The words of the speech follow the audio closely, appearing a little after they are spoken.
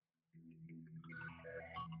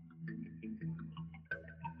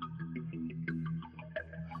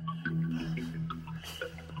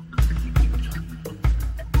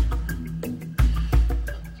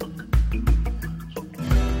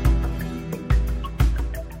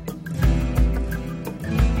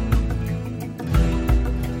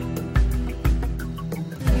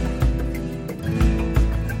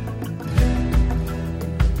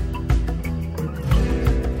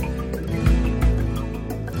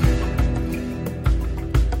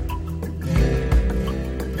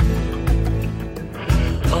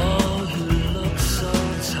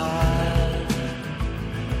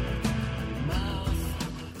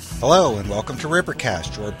Hello, and welcome to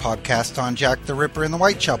Rippercast, your podcast on Jack the Ripper and the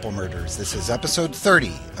Whitechapel murders. This is episode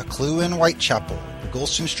 30, A Clue in Whitechapel, the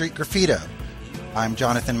Gulston Street Graffito. I'm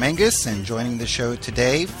Jonathan Mangus, and joining the show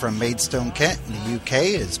today from Maidstone, Kent in the UK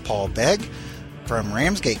is Paul Begg. From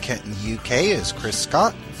Ramsgate, Kent in the UK is Chris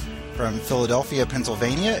Scott. From Philadelphia,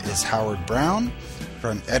 Pennsylvania is Howard Brown.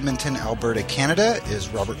 From Edmonton, Alberta, Canada is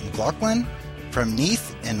Robert McLaughlin. From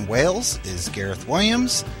Neath in Wales is Gareth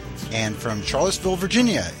Williams. And from Charlottesville,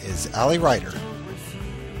 Virginia is Ali Ryder.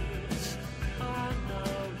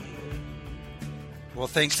 Well,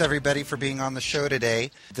 thanks everybody for being on the show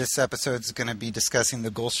today. This episode is going to be discussing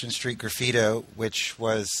the Gulston Street Graffito, which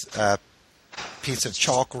was a piece of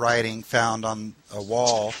chalk writing found on a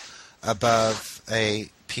wall above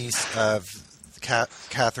a piece of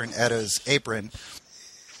Catherine Eddowes' apron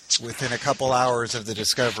within a couple hours of the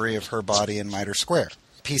discovery of her body in Mitre Square.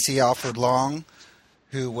 PC Alfred Long,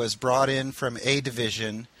 who was brought in from A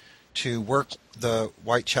Division to work the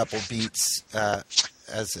Whitechapel beats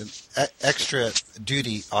as an extra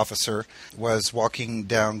duty officer, was walking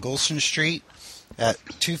down Gulston Street at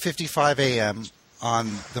 2:55 a.m.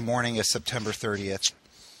 on the morning of September 30th,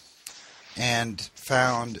 and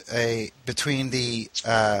found between the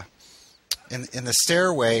in the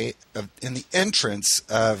stairway in the entrance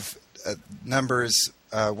of numbers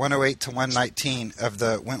 108 to 119 of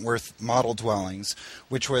the Wentworth model dwellings,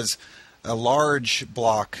 which was a large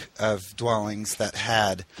block of dwellings that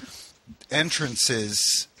had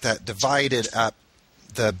entrances that divided up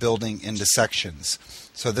the building into sections.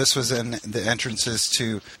 So this was in the entrances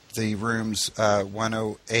to the rooms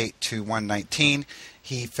 108 to 119.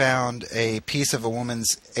 He found a piece of a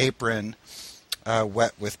woman's apron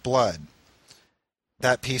wet with blood.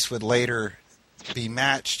 That piece would later be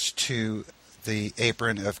matched to the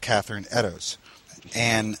apron of Catherine Eddowes.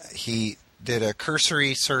 And he did a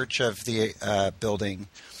cursory search of the building,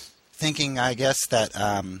 thinking, I guess, that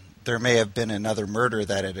there may have been another murder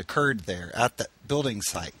that had occurred there at that building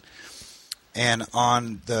site. And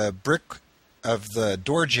on the brick of the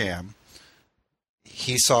door jamb,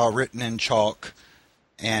 he saw written in chalk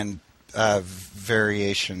and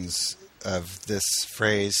variations of this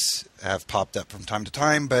phrase have popped up from time to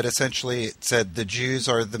time, but essentially it said, "The Jews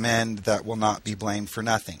are the men that will not be blamed for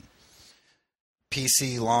nothing."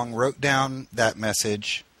 PC Long wrote down that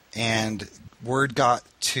message, and word got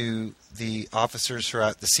to the officers who were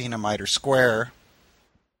at the scene of Mitre Square,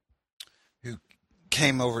 who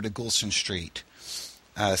came over to Gulston Street,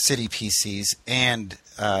 city PCs and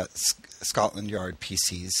Scotland Yard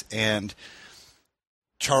PCs, and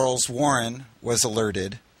Charles Warren was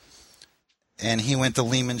alerted, and he went to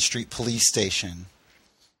Leman Street Police Station.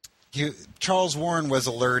 Charles Warren was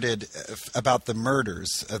alerted about the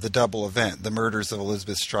murders of the double event, the murders of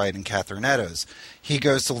Elizabeth Stride and Catherine Eddowes. He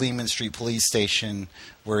goes to Leman Street Police Station,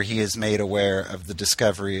 where he is made aware of the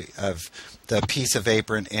discovery of the piece of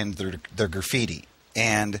apron and the graffiti.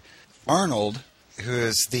 And Arnold, who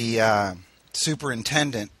is the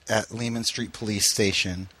superintendent at Leman Street Police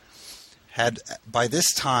Station, had by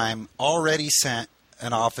this time already sent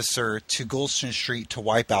an officer to Gulston Street to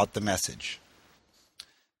wipe out the message.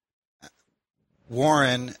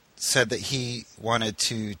 Warren said that he wanted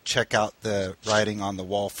to check out the writing on the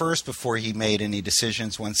wall first before he made any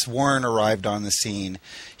decisions. Once Warren arrived on the scene,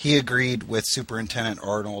 he agreed with Superintendent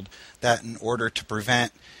Arnold that in order to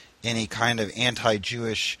prevent any kind of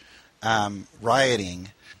anti-Jewish rioting,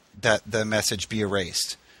 that the message be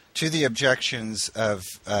erased, to the objections of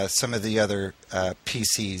some of the other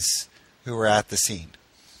PCs who were at the scene.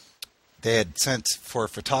 They had sent for a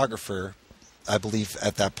photographer, I believe,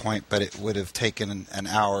 at that point, but it would have taken an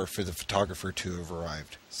hour for the photographer to have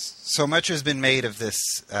arrived. So much has been made of this,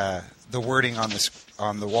 the wording on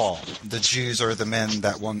the wall. The Jews are the men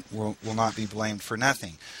that will not be blamed for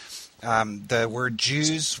nothing. The word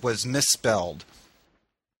Jews was misspelled,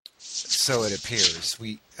 so it appears.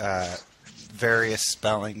 Various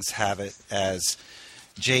spellings have it as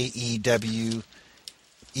Jewes,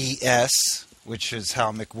 which is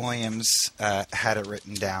how McWilliams had it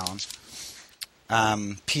written down.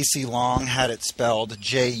 PC Long had it spelled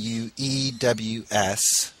Juews,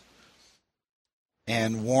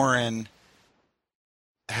 and Warren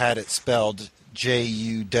had it spelled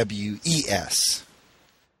Juwes,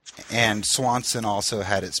 and Swanson also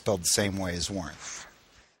had it spelled the same way as Warren.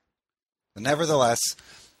 But nevertheless,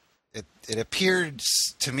 it appeared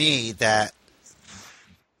to me that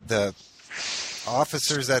the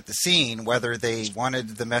officers at the scene, whether they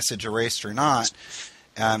wanted the message erased or not,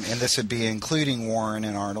 and this would be including Warren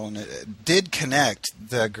and Arnold, did connect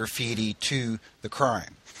the graffiti to the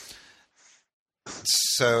crime.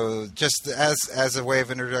 So just as a way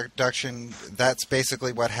of introduction, that's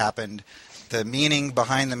basically what happened. The meaning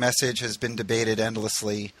behind the message has been debated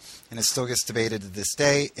endlessly, and it still gets debated to this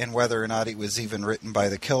day, and whether or not it was even written by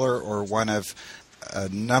the killer or one of a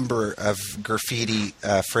number of graffiti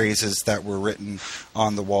phrases that were written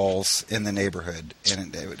on the walls in the neighborhood,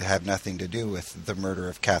 and it would have nothing to do with the murder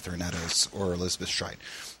of Catherine Eddowes or Elizabeth Stride.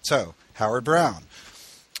 So, Howard Brown,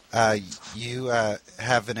 you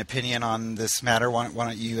have an opinion on this matter. Why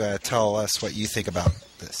don't you tell us what you think about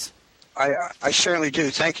this? I certainly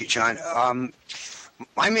do. Thank you, John.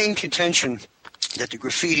 My main contention that the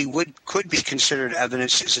graffiti could be considered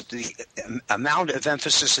evidence is that the amount of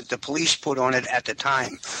emphasis that the police put on it at the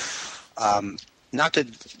time. Not to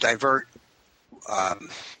divert what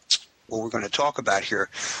we're going to talk about here,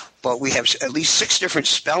 but we have at least 6 different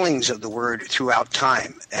spellings of the word throughout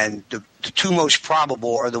time, and the 2 most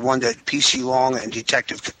probable are the one that P.C. Long and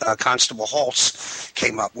Detective Constable Holtz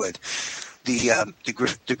came up with.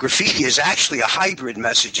 The graffiti is actually a hybrid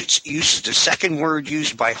message. It uses the second word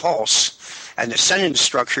used by Holtz and the sentence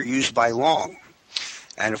structure used by Long.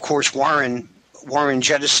 And, of course, Warren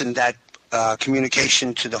jettisoned that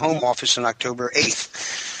communication to the Home Office on October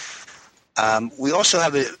 8th. We also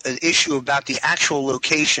have an issue about the actual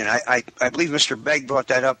location. I believe Mr. Begg brought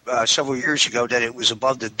that up several years ago, that it was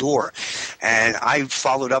above the door. And I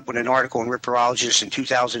followed up with an article in Ripperologist in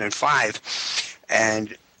 2005,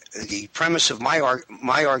 and the premise of my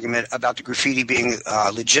argument about the graffiti being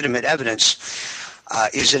legitimate evidence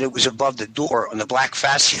is that it was above the door on the black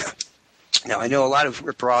fascia. Now, I know a lot of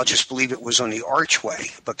Ripperologists believe it was on the archway,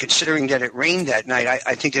 but considering that it rained that night,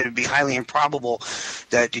 I think that it would be highly improbable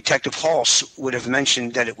that Detective Holtz would have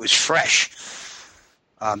mentioned that it was fresh.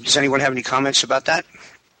 Does anyone have any comments about that?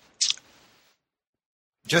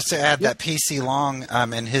 Just to add that P.C. Long,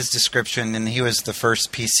 in his description, and he was the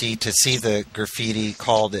first PC to see the graffiti,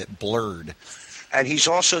 called it blurred. And he's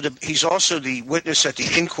also the witness at the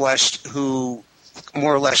inquest who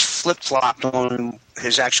more or less flip-flopped on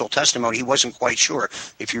his actual testimony. He wasn't quite sure,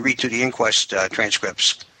 if you read through the inquest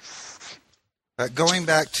transcripts. Going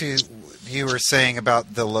back to you were saying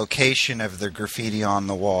about the location of the graffiti on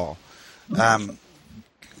the wall,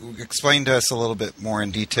 explain to us a little bit more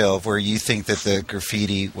in detail of where you think that the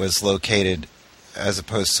graffiti was located as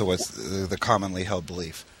opposed to what's the commonly held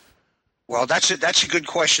belief. Well, that's a good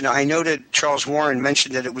question. I know that Charles Warren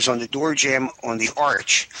mentioned that it was on the door jamb on the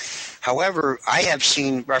arch. However, I have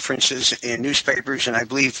seen references in newspapers, and I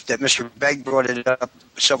believe that Mr. Begg brought it up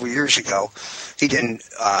several years ago. He didn't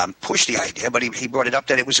push the idea, but he brought it up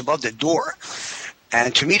that it was above the door.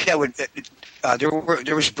 And to me, that would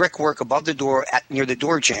there was brickwork above the door near the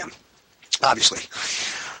door jamb, obviously.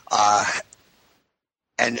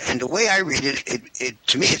 And the way I read it,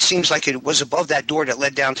 to me, it seems like it was above that door that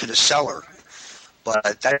led down to the cellar.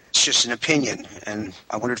 But that's just an opinion, and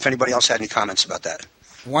I wondered if anybody else had any comments about that.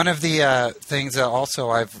 One of the things that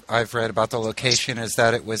also I've read about the location is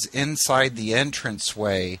that it was inside the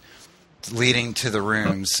entranceway leading to the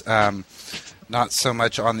rooms, not so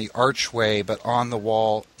much on the archway, but on the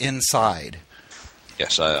wall inside.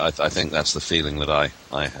 Yes, I think that's the feeling that I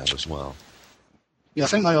have as well. Yeah, I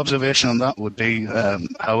think my observation on that would be,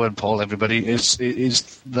 Howard, Paul, everybody, is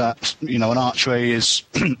that, an archway is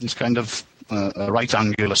kind of a right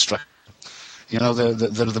angular structure. There are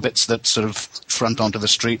the bits that sort of front onto the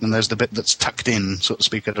street, and there's the bit that's tucked in, so to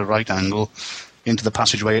speak, at a right angle into the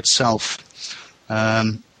passageway itself.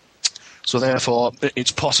 So therefore,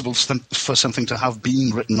 it's possible for something to have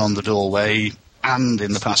been written on the doorway and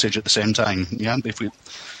in the passage at the same time. Yeah,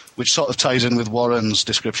 which sort of ties in with Warren's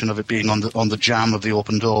description of it being on the jamb of the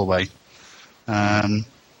open doorway.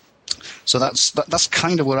 So that's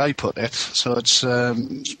kind of where I put it. So it's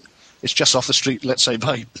just off the street, let's say,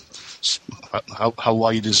 by how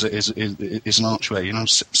wide is an archway?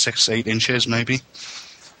 6-8 inches maybe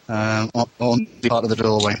on the part of the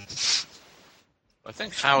doorway. I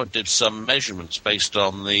think Howard did some measurements based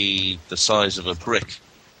on the size of a brick.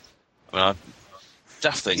 I mean,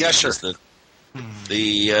 daft thing is that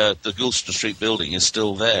the Goulston Street building is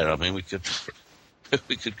still there. I mean, we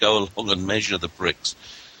could go along and measure the bricks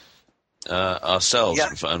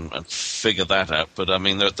ourselves and figure that out. But I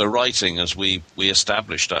mean, the writing, as we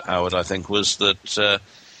established, Howard, I think, was that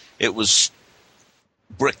it was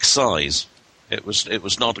brick size. It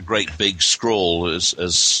was not a great big scroll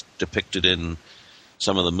as depicted in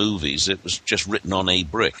some of the movies. It was just written on a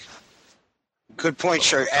brick. Good point,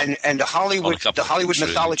 sir. And the Hollywood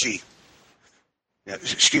mythology.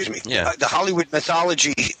 Excuse me. Yeah. The Hollywood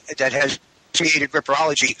mythology that has created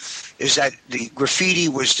Ripperology is that the graffiti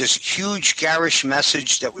was this huge garish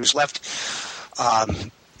message that was left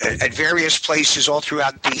at various places all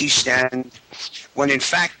throughout the East End, when in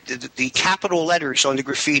fact the capital letters on the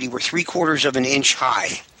graffiti were 3/4 of an inch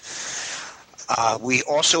high. We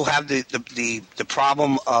also have the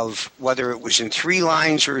problem of whether it was in 3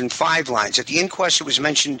 lines or in 5 lines. At the inquest, it was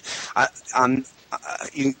mentioned.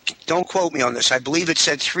 You don't quote me on this. I believe it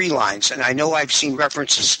said 3 lines, and I know I've seen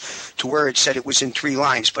references to where it said it was in 3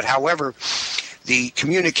 lines. But however, the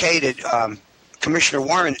communicated Commissioner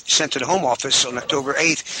Warren sent to the Home Office on October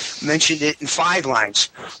 8th mentioned it in 5 lines.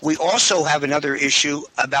 We also have another issue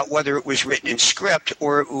about whether it was written in script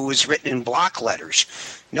or it was written in block letters.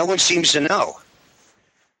 No one seems to know.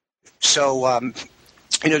 So,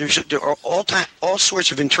 there are all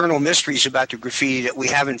sorts of internal mysteries about the graffiti that we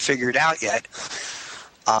haven't figured out yet.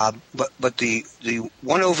 But the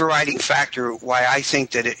one overriding factor why I think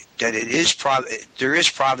that there is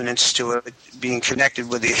provenance to it being connected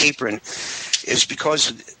with the apron is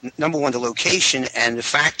because of, number one, the location, and the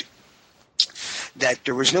fact that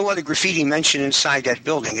there was no other graffiti mentioned inside that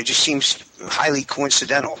building. It just seems highly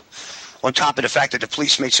coincidental, on top of the fact that the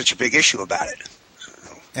police made such a big issue about it.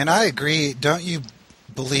 And I agree. Don't you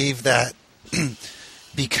believe that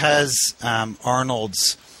because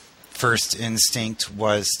Arnold's first instinct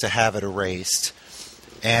was to have it erased,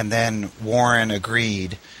 and then Warren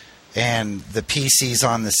agreed, and the PCs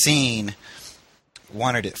on the scene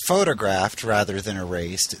wanted it photographed rather than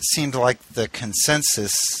erased, it seemed like the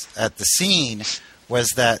consensus at the scene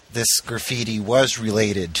was that this graffiti was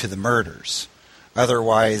related to the murders.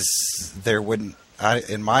 Otherwise, there wouldn't,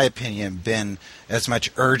 in my opinion, been as much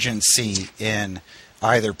urgency in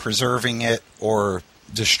either preserving it or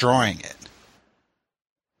destroying it.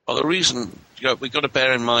 Well, the reason we've got to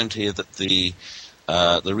bear in mind here that the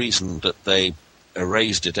reason that they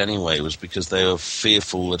erased it anyway was because they were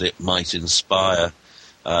fearful that it might inspire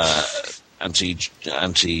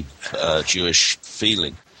anti-Jewish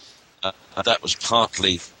feeling. That was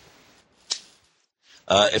partly.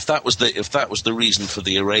 If that was the reason for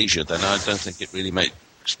the erasure, then I don't think it really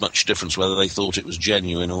makes much difference whether they thought it was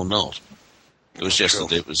genuine or not. It was just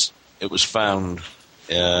that it was found.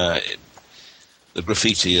 The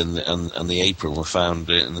graffiti and the apron were found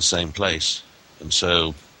in the same place, and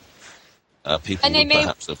so people would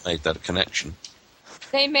perhaps have made that connection.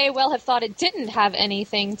 They may well have thought it didn't have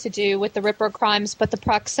anything to do with the Ripper crimes, but the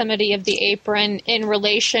proximity of the apron in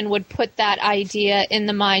relation would put that idea in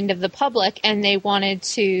the mind of the public, and they wanted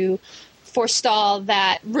to forestall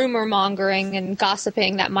that rumor mongering and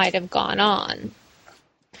gossiping that might have gone on.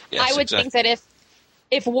 Yes, I would think that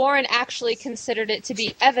if Warren actually considered it to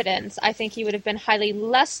be evidence, I think he would have been highly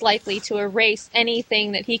less likely to erase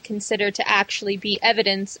anything that he considered to actually be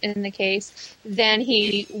evidence in the case than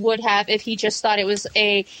he would have if he just thought it was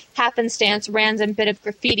a happenstance, random bit of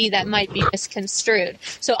graffiti that might be misconstrued.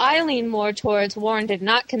 So I lean more towards Warren did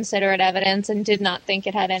not consider it evidence and did not think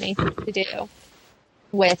it had anything to do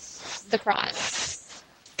with the crime.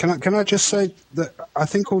 Can I just say that I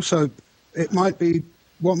think also it might be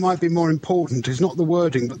what might be more important is not the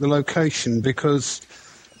wording but the location, because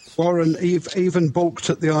Warren even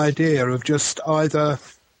balked at the idea of just either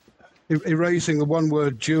erasing the one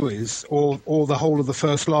word Jewish or the whole of the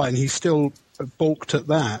first line. He still balked at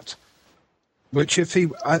that, which I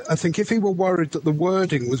think if he were worried that the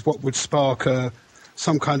wording was what would spark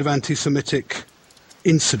some kind of anti-Semitic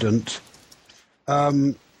incident,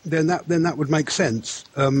 then that would make sense.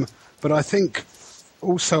 But I think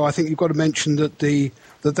you've got to mention that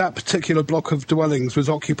that particular block of dwellings was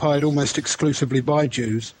occupied almost exclusively by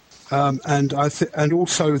Jews, and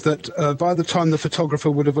also that by the time the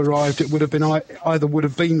photographer would have arrived, it would have been either would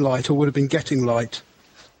have been light or would have been getting light.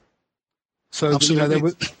 So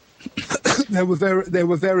there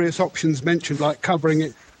were various options mentioned, like covering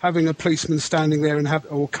it, having a policeman standing there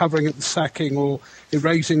or covering it with sacking, or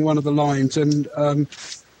erasing one of the lines, and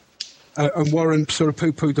Warren sort of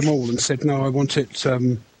poo-pooed them all and said, "No, I want it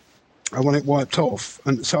wiped off."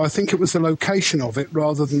 And so I think it was the location of it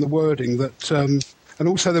rather than the wording that. And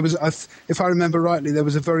also there was, if I remember rightly, there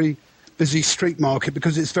was a very busy street market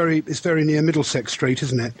because it's very near Middlesex Street,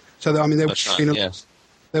 isn't it? So I mean, there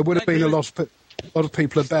would have been a lot of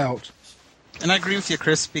people about. And I agree with you,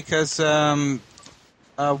 Chris, because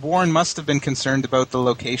Warren must have been concerned about the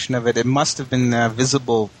location of it. It must have been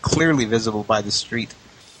clearly visible by the street,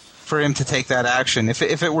 for him to take that action. If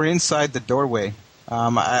it were inside the doorway,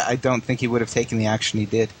 I don't think he would have taken the action he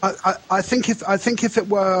did. I think if it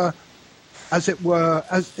were, as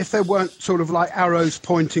if there weren't sort of like arrows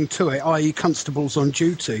pointing to it, i.e., constables on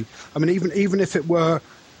duty. I mean, even if it were,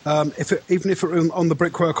 even if it were on the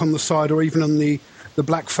brickwork on the side, or even on the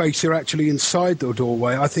black face, you're actually inside the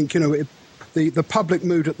doorway. I think the public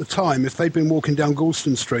mood at the time, if they'd been walking down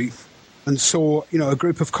Goulston Street and saw, a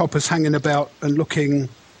group of coppers hanging about and looking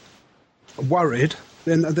worried,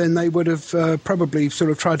 then they would have probably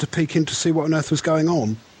sort of tried to peek in to see what on earth was going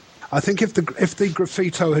on. I think if the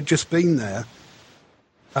graffito had just been there,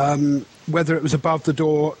 whether it was above the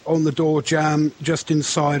door, on the door jamb, just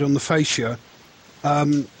inside on the fascia,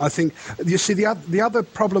 I think, you see, the other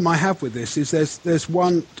problem I have with this is there's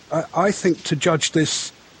one, I think, to judge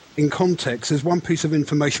this in context, there's one piece of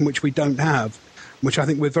information which we don't have, which I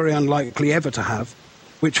think we're very unlikely ever to have,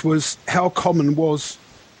 which was how common was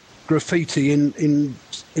graffiti in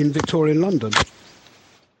Victorian London.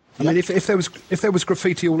 I mean, if there was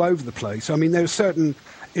graffiti all over the place, I mean, there was certainly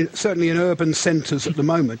in urban centres at the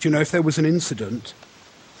moment, if there was an incident,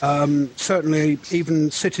 certainly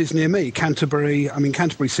even cities near me, Canterbury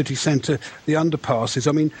city centre, the underpasses,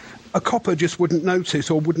 I mean, a copper just wouldn't notice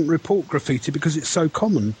or wouldn't report graffiti because it's so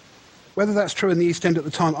common. Whether that's true in the East End at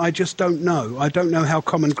the time, I just don't know. I don't know how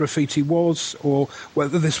common graffiti was or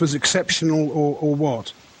whether this was exceptional or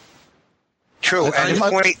what. True. And the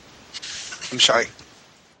point... I'm sorry.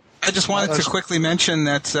 I just wanted to quickly mention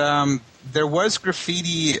that there was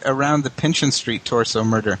graffiti around the Pynchon Street torso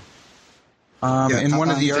murder. In one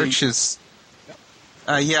of the arches.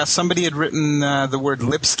 Somebody had written the word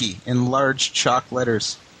Lipsky in large chalk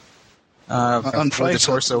letters. Where the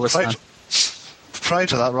torso was found. Prior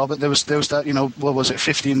to that, Robert, there was that, what was it,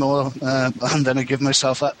 50 more, and then I give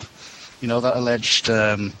myself up. That alleged...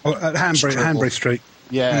 at Hanbury Street.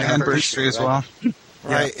 Yeah, Hanbury Street as well.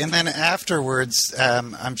 Right, and then afterwards,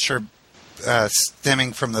 I'm sure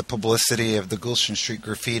stemming from the publicity of the Goulston Street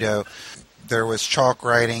graffito, there was chalk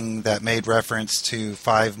writing that made reference to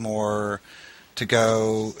 5 more to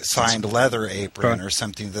go, signed leather apron or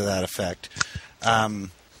something to that effect.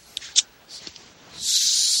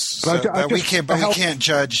 We can't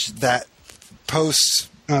judge that post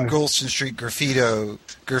Goulston Street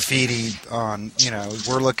graffiti on,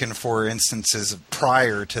 we're looking for instances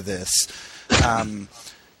prior to this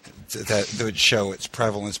that would show its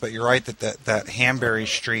prevalence. But you're right that Hanbury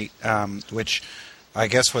Street, which I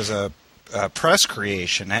guess was a press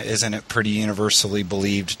creation, isn't it pretty universally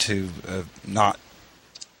believed to not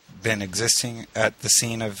been existing at the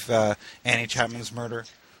scene of Annie Chapman's murder?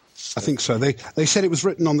 I think so. They said it was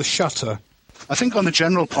written on the shutter. I think on the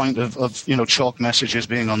general point of chalk messages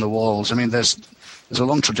being on the walls, I mean, there's a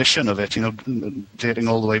long tradition of it, dating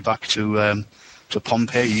all the way back to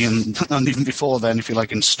Pompeii and even before then, if you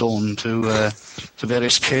like, in stone to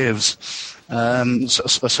various caves. So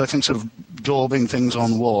I think sort of daubing things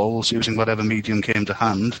on walls using whatever medium came to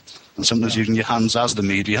hand, and sometimes using your hands as the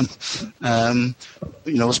medium,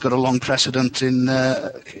 it's got a long precedent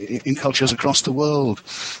in cultures across the world.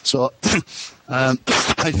 So I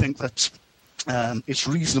think that it's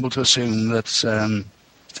reasonable to assume that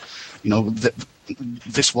that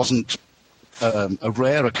this wasn't a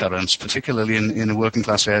rare occurrence, particularly in a working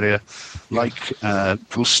class area like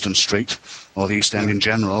Goulston Street or the East End in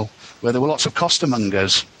general, where there were lots of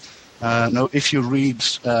costermongers. Now, if you read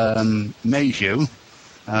Mayhew,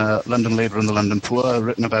 London Labour and the London Poor,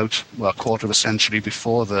 written about a quarter of a century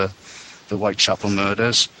before the Whitechapel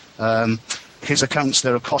murders, his accounts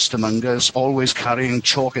there of costermongers always carrying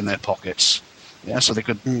chalk in their pockets. Yeah, so they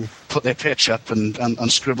could put their pitch up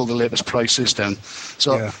and scribble the latest prices down.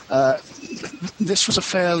 So this was a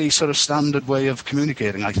fairly sort of standard way of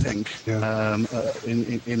communicating, I think,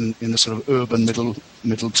 in the sort of urban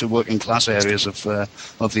middle to working class areas of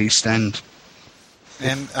the East End.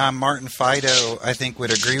 And Martin Fido, I think,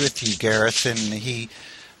 would agree with you, Gareth, and he,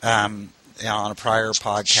 on a prior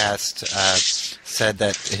podcast, said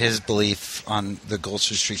that his belief on the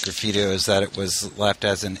Goulston Street graffito is that it was left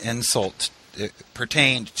as an insult. It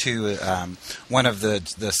pertained to one of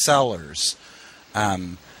the sellers.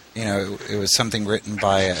 It was something written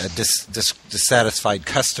by a dissatisfied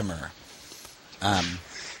customer.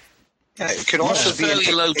 It could also be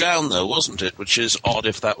fairly low down, though, wasn't it? Which is odd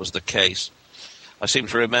if that was the case. I seem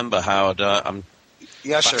to remember, Howard, I'm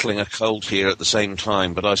battling a cold here at the same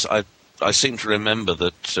time, but I seem to remember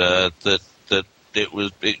that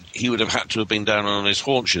he would have had to have been down on his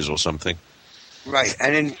haunches or something. Right,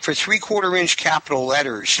 and for 3/4-inch capital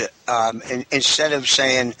letters, instead of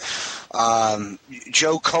saying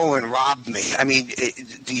Joe Cohen robbed me, I mean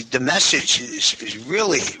the message is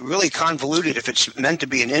really, really convoluted if it's meant to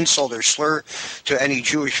be an insult or slur to any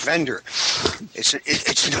Jewish vendor. It's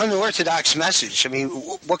an unorthodox message. I mean,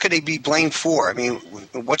 what could they be blamed for? I mean,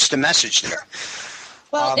 what's the message there?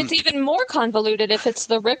 Well, it's even more convoluted if it's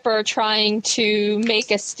the Ripper trying to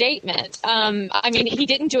make a statement. I mean, he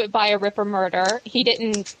didn't do it by a Ripper murder. He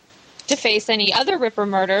didn't to face any other Ripper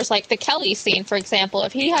murders, like the Kelly scene, for example.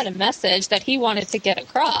 If he had a message that he wanted to get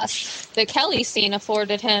across, the Kelly scene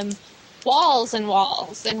afforded him walls and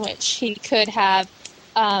walls in which he could have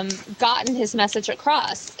gotten his message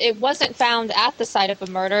across. It wasn't found at the site of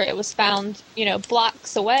a murder. It was found,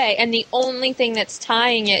 blocks away. And the only thing that's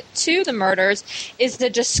tying it to the murders is the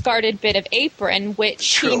discarded bit of apron,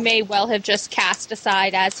 which he may well have just cast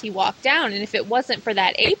aside as he walked down. And if it wasn't for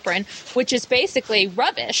that apron, which is basically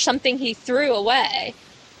rubbish, something he threw away,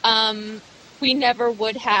 we never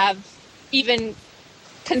would have even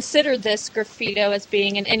considered this graffito as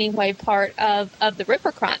being in any way part of the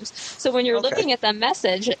Ripper crimes. So when you're looking at the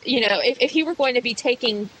message, if he were going to be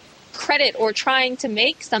taking credit or trying to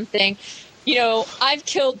make something, I've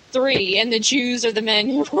killed 3 and the Jews are the men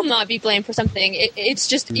who will not be blamed for something. It's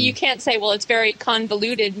just, you can't say, well, it's very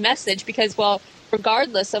convoluted message because, well,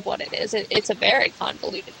 regardless of what it is, it's a very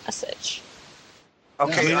convoluted message.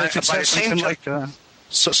 Okay, yeah, I mean, if it says something like...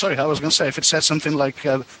 sorry, I was going to say, if it said something like,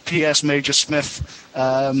 P.S. Major Smith,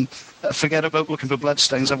 forget about looking for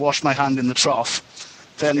bloodstains, I've washed my hand in the trough,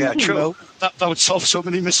 then that would solve so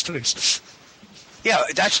many mysteries. Yeah,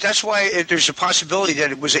 that's why there's a possibility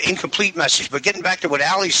that it was an incomplete message. But getting back to what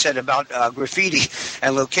Ali said about graffiti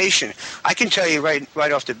and location, I can tell you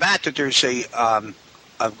right off the bat that there's a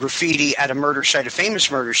graffiti at a murder site, a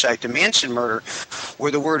famous murder site, the Manson murder,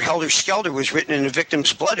 where the word Helter Skelter was written in the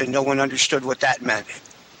victim's blood, and no one understood what that meant.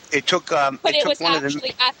 It took. But it was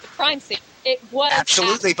actually at the crime scene. It was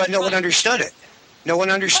absolutely, but no one understood it. No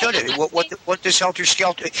one understood it. What does Helter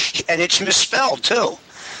Skelter? And it's misspelled too.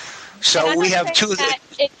 So we have two.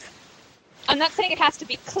 I'm not saying it has to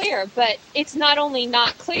be clear, but it's not only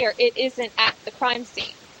not clear; it isn't at the crime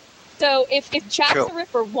scene. So if Jack the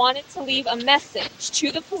Ripper wanted to leave a message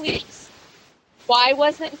to the police, why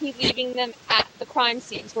wasn't he leaving them at the crime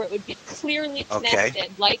scenes where it would be clearly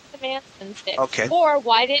connected, like the Mansons did? Okay. Or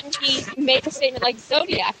why didn't he make a statement like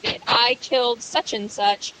Zodiac did? I killed such and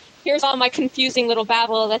such. Here's all my confusing little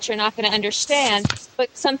babble that you're not going to understand,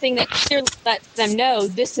 but something that clearly lets them know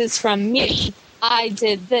this is from me. I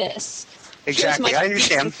did this. Exactly, I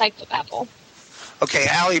understand. Psychobabble. Okay,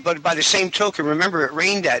 Ali, but by the same token, remember it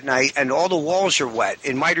rained that night and all the walls are wet.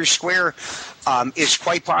 In Mitre Square, it's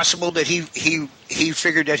quite possible that he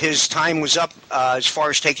figured that his time was up as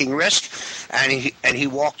far as taking risk, and he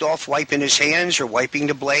walked off wiping his hands or wiping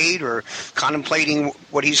the blade or contemplating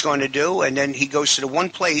what he's going to do, and then he goes to the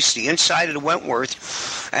one place, the inside of the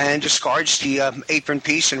Wentworth, and discards the apron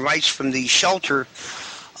piece and writes from the shelter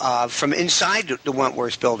from inside the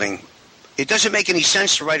Wentworth building. It doesn't make any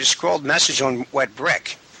sense to write a scrawled message on wet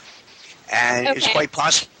brick, and it's quite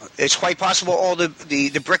possible all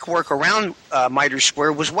the brickwork around Mitre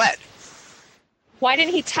Square was wet. Why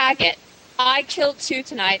didn't he tag it? I killed 2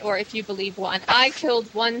 tonight, or if you believe 1, I killed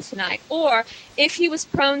 1 tonight. Or if he was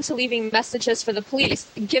prone to leaving messages for the police,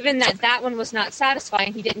 given that one was not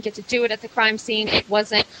satisfying, he didn't get to do it at the crime scene. It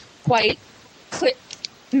wasn't quite clear.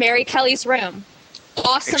 Mary Kelly's room,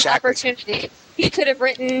 awesome opportunity. He could have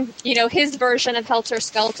written, his version of Helter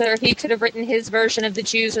Skelter. He could have written his version of the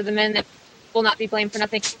Jews or the men that will not be blamed for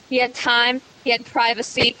nothing. He had time. He had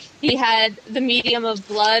privacy. He had the medium of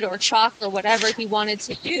blood or chalk or whatever he wanted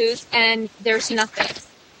to use, and there's nothing.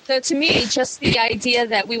 So to me, just the idea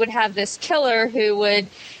that we would have this killer who would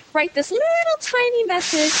write this little tiny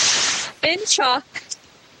message in chalk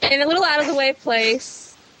in a little out-of-the-way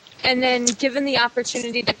place, and then given the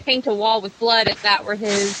opportunity to paint a wall with blood, if that were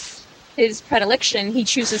his predilection, he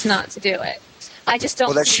chooses not to do it. I just don't.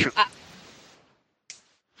 Well, that's true.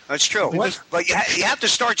 That's true. But you have to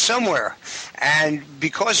start somewhere, and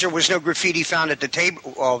because there was no graffiti found at the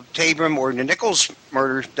Tabram or the Nichols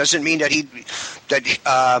murder, doesn't mean that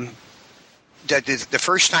that the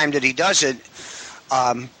first time that he does it,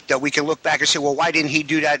 that we can look back and say, well, why didn't he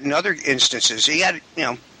do that in other instances? He had,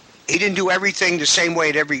 he didn't do everything the same way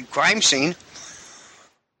at every crime scene.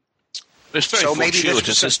 It's very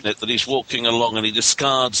fortuitous, isn't it, that he's walking along and he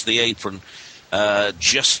discards the apron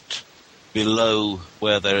just below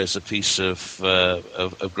where there is a piece of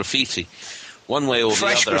graffiti. One way or the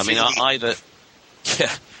other. Graffiti. I mean,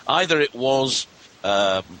 either it was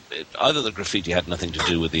either the graffiti had nothing to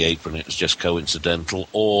do with the apron, it was just coincidental,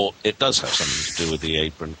 or it does have something to do with the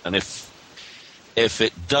apron. And if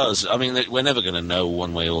it does, I mean, we're never going to know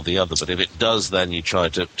one way or the other. But if it does, then you try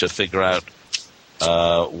to figure out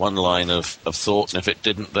one line of thought, and if it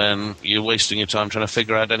didn't, then you're wasting your time trying to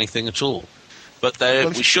figure out anything at all. But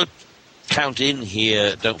we should count in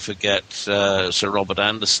here, don't forget, Sir Robert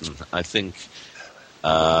Anderson, I think,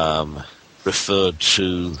 referred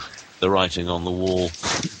to the writing on the wall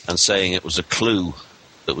and saying it was a clue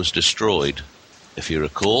that was destroyed. if you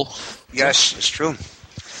recall. Yes, it's true.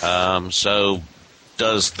 So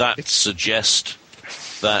does that suggest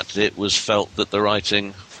that it was felt that the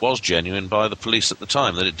writing was genuine by the police at the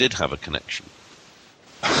time, that it did have a connection?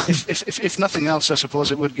 If nothing else, I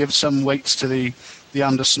suppose it would give some weight to the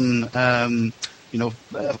Anderson,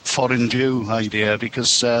 foreign Jew idea,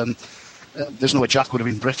 because there's no way Jack would have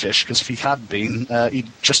been British, because if he had been, he'd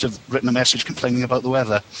just have written a message complaining about the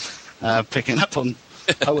weather, picking up on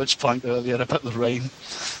Howard's point earlier about the rain.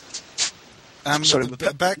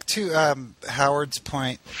 Back to Howard's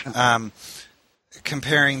point,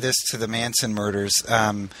 comparing this to the Manson murders,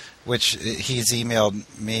 which he's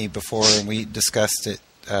emailed me before, and we discussed it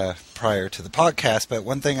prior to the podcast. But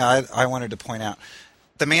one thing I wanted to point out,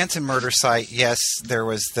 the Manson murder site, yes, there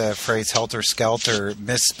was the phrase helter-skelter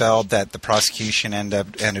misspelled that the prosecution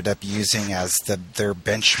ended up using as their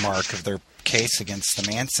benchmark of their case against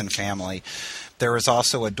the Manson family. There was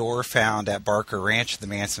also a door found at Barker Ranch, the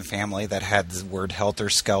Manson family, that had the word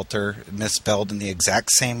helter-skelter misspelled in the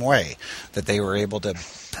exact same way, that they were able to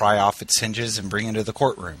pry off its hinges and bring into the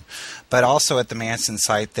courtroom. But also at the Manson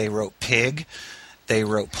site, they wrote pig, they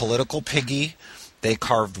wrote political piggy, they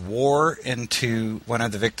carved war into one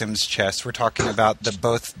of the victims' chests. We're talking about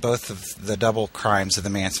both of the double crimes of the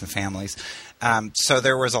Manson families. So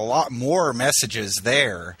there was a lot more messages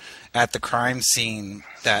there at the crime scene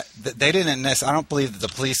that they didn't I don't believe that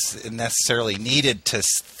the police necessarily needed to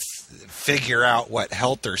figure out what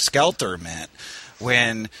helter-skelter meant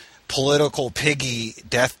when political piggy,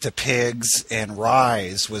 death to pigs, and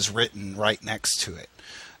rise was written right next to it.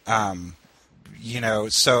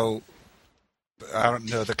 So I don't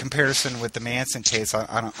know, the comparison with the Manson case.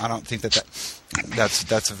 I don't think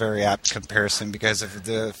that's a very apt comparison, because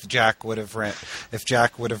if Jack would have written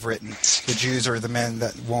the Jews are the men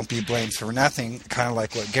that won't be blamed for nothing, kind of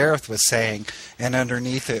like what Gareth was saying, and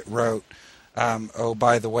underneath it wrote, oh,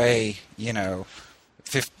 by the way,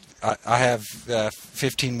 I have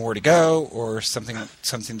 15 more to go, or something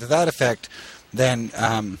to that effect, then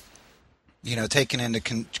taken into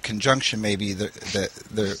conjunction, maybe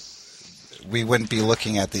we wouldn't be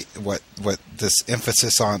looking at what this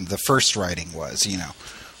emphasis on the first writing was,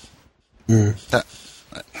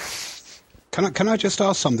 Can I just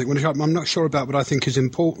ask something, which I'm not sure about, but I think is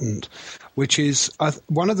important, which is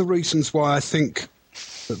one of the reasons why I think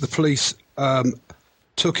that the police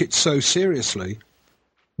took it so seriously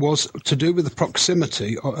was to do with the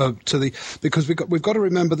proximity because we've got to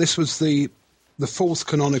remember this was the fourth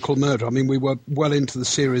canonical murder. I mean, we were well into the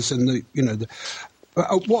series, and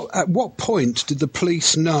at what point did the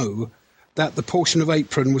police know that the portion of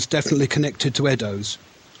Apron was definitely connected to Eddowes?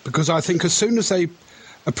 Because I think as soon as they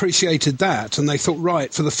appreciated that, and they thought,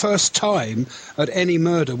 right, for the first time at any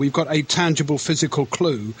murder, we've got a tangible physical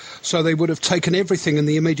clue, so they would have taken everything in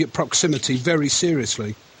the immediate proximity very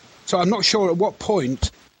seriously. So I'm not sure at what point,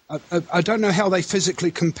 I don't know how they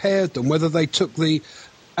physically compared them, whether they took the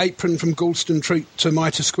Apron from Goulston Street to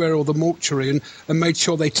Mitre Square or the mortuary and made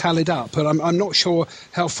sure they tallied up. But I'm not sure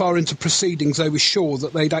how far into proceedings they were sure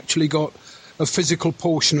that they'd actually got a physical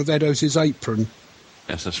portion of Eddowes' apron.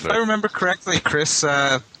 Yes, that's If right. I remember correctly, Chris,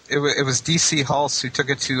 it was D.C. Hulse who took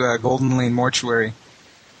it to Golden Lane Mortuary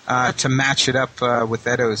to match it up with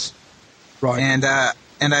Eddowes. Right.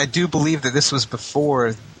 And I do believe that this was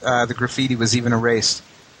before the graffiti was even erased.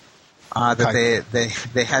 That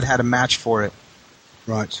they had a match for it.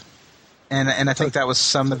 Right. And I think that was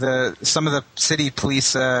some of the city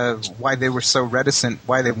police why they were so reticent,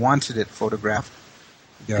 why they wanted it photographed,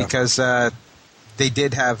 because they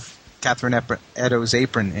did have Catherine Eddowes'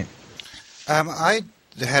 apron. I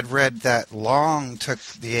had read that Long took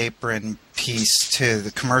the apron piece to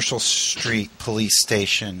the Commercial Street police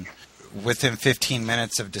station within 15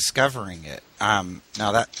 minutes of discovering it.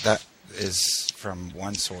 Now that is from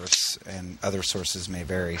one source, and other sources may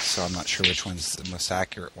vary, so I'm not sure which one's the most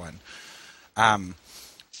accurate one.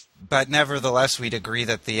 But nevertheless, we'd agree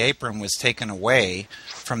that the apron was taken away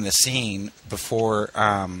from the scene before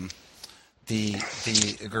the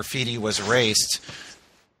graffiti was erased,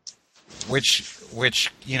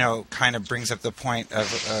 which kind of brings up the point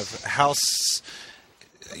of how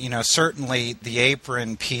certainly the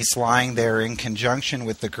apron piece lying there in conjunction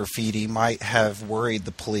with the graffiti might have worried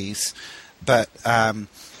the police, but and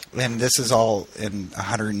this is all in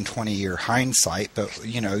 120-year hindsight, but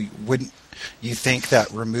wouldn't you think that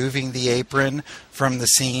removing the apron from the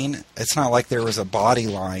scene, it's not like there was a body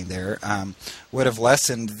lying there, would have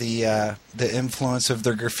lessened the influence of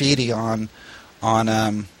the graffiti on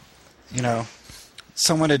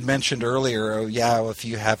someone had mentioned earlier, if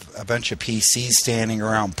you have a bunch of PCs standing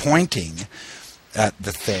around pointing, at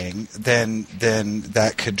the thing, then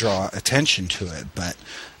that could draw attention to it. But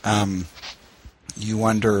you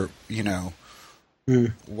wonder,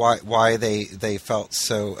 why they felt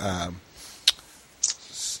so.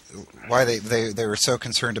 Why they were so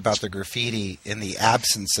concerned about the graffiti in the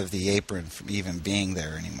absence of the apron from even being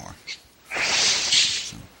there anymore.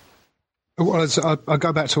 Well, I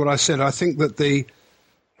go back to what I said. I think that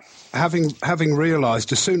having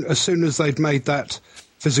realised as soon as they'd made that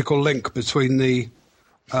physical link between the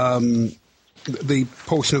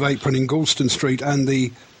portion of apron in Goulston Street and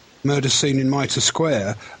the murder scene in Mitre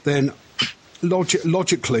Square, then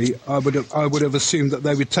logically, I would have assumed that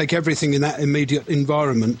they would take everything in that immediate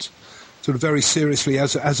environment sort of very seriously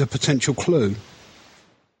as a potential clue.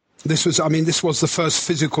 This was the first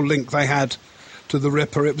physical link they had to the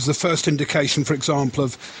Ripper. It was the first indication, for example,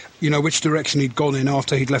 of which direction he'd gone in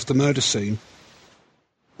after he'd left the murder scene,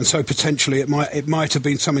 and so potentially it might have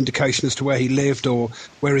been some indication as to where he lived or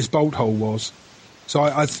where his bolt hole was. So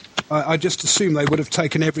I just assume they would have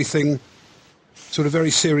taken everything sort of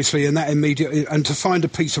very seriously in that immediate, and to find a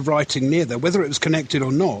piece of writing near there, whether it was connected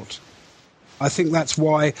or not, I think that's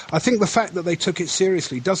why. I think the fact that they took it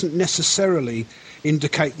seriously doesn't necessarily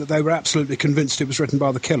indicate that they were absolutely convinced it was written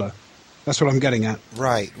by the killer. That's what I'm getting at.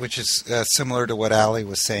 Right, which is similar to what Ali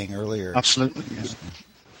was saying earlier. Absolutely, yes.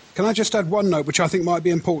 Can I just add one note, which I think might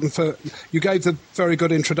be important for... You gave the very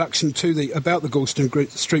good introduction about the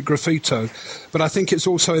Goulston Street graffito, but I think it's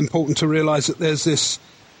also important to realise that there's this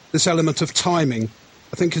element of timing.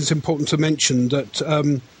 I think it's important to mention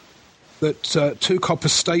that Two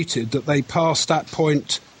Coppers stated that they passed that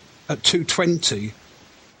point at 2:20,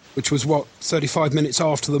 which was 35 minutes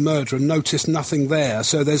after the murder, and noticed nothing there.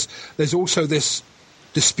 So there's also this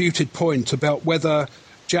disputed point about whether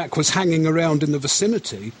Jack was hanging around in the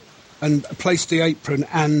vicinity and placed the apron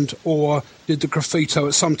or did the graffito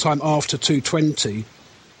at some time after 2:20,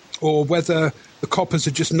 or whether the Coppers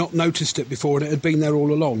had just not noticed it before and it had been there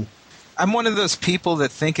all along. I'm one of those people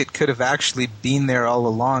that think it could have actually been there all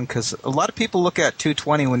along, because a lot of people look at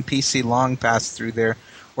 2:20 when PC Long passed through there,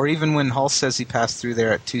 or even when Hull says he passed through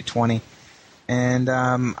there at 2:20. And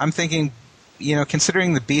I'm thinking,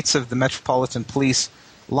 considering the beats of the Metropolitan Police,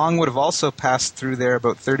 Long would have also passed through there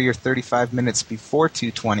about 30 or 35 minutes before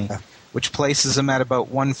 2:20, which places him at about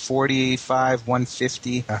 1:45,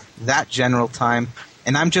 1:50, that general time.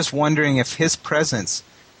 And I'm just wondering if his presence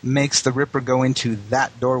makes the Ripper go into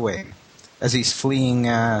that doorway as he's fleeing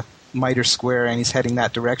Mitre Square and he's heading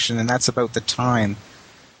that direction, and that's about the time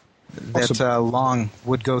that Long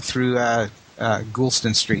would go through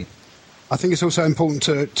Goulston Street. I think it's also important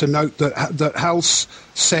to note that Halse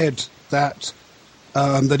said that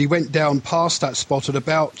he went down past that spot at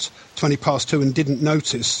about 2:20 and didn't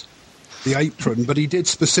notice the apron, but he did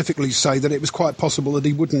specifically say that it was quite possible that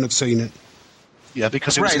he wouldn't have seen it. Yeah,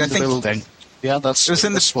 because it was in the building. Yeah, that's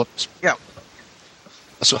what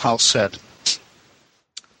Halse said.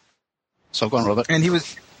 So go on, Robert. And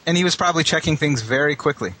he was probably checking things very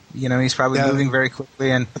quickly. He's probably moving very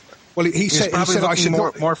quickly, and he said I should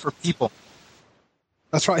more for people.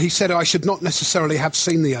 That's right. He said I should not necessarily have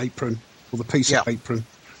seen the apron or the piece of apron.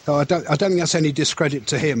 So I don't think that's any discredit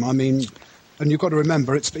to him. I mean, and you've got to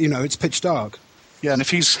remember it's pitch dark. Yeah, and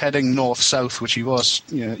if he's heading north-south, which he was,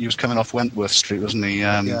 he was coming off Wentworth Street, wasn't he?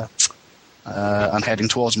 And heading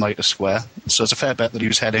towards Mitre Square. So it's a fair bet that he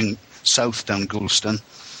was heading south down Goulston.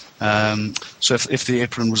 So if the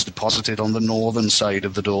apron was deposited on the northern side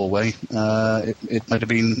of the doorway, it might have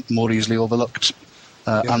been more easily overlooked.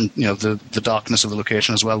 And the darkness of the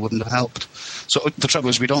location as well wouldn't have helped. So the trouble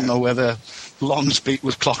is we don't know whether Long's beat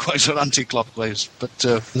was clockwise or anti-clockwise. But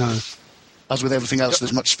no. As with everything else,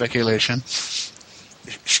 there's much speculation.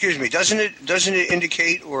 Excuse me, doesn't it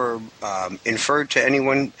indicate or infer to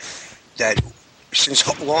anyone that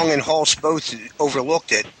since Long and Halse both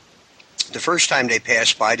overlooked it the first time they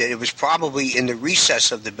passed by, that it was probably in the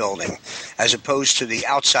recess of the building as opposed to the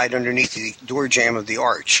outside underneath the door jamb of the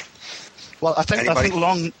arch? Well, I think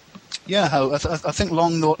Long, I think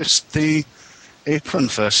Long noticed the apron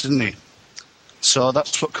first, didn't he? So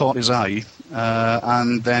that's what caught his eye,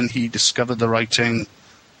 and then he discovered the writing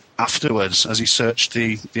afterwards as he searched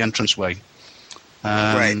the entranceway.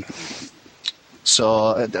 Right.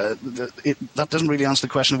 So that doesn't really answer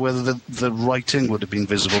the question of whether the writing would have been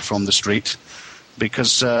visible from the street,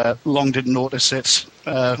 because Long didn't notice it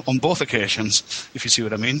on both occasions, if you see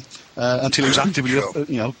what I mean, until he was actively,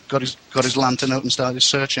 got his lantern out and started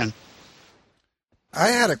searching. I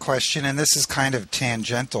had a question, and this is kind of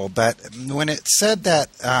tangential, but when it said that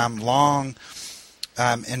Long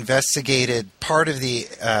investigated part of the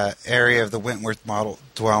area of the Wentworth model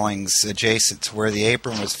dwellings adjacent to where the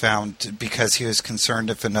apron was found because he was concerned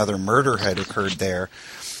if another murder had occurred there.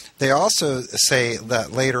 They also say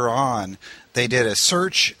that later on they did a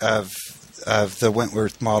search of the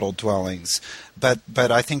Wentworth model dwellings,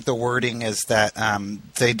 but I think the wording is that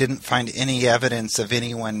they didn't find any evidence of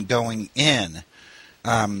anyone going in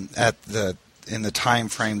in the time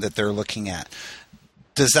frame that they're looking at.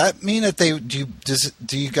 Does that mean that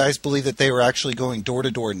do you guys believe that they were actually going door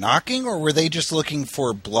to door knocking, or were they just looking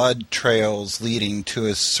for blood trails leading to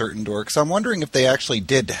a certain door? Because I'm wondering if they actually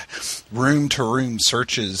did room to room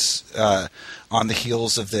searches on the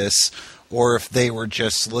heels of this, or if they were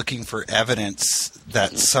just looking for evidence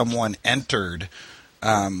that someone entered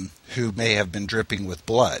who may have been dripping with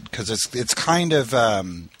blood, because it's kind of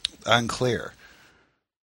unclear.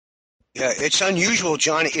 Yeah, it's unusual,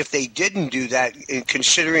 John, if they didn't do that,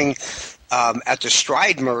 considering at the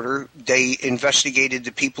Stride murder, they investigated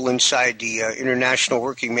the people inside the International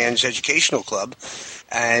Working Man's Educational Club,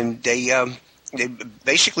 and they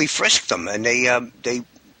basically frisked them, and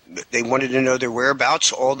they wanted to know their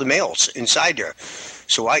whereabouts, all the males inside there.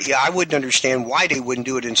 So I wouldn't understand why they wouldn't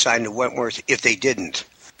do it inside the Wentworth if they didn't.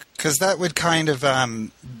 Because that would kind of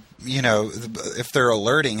if they're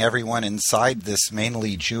alerting everyone inside this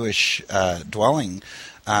mainly Jewish dwelling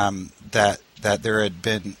that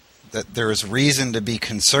there is reason to be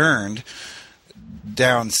concerned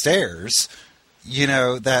downstairs,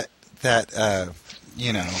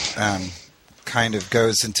 kind of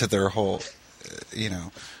goes into their whole,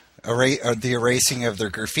 the erasing of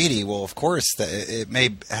their graffiti. Well, of course, it may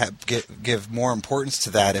give more importance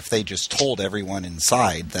to that if they just told everyone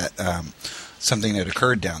inside that something had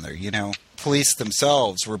occurred down there. Police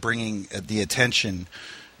themselves were bringing the attention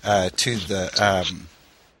to the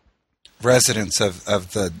residents of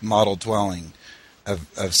the model dwelling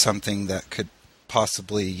of something that could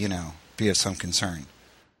possibly, be of some concern.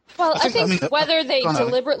 Well, I think whether they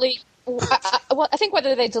deliberately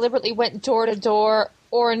went door to door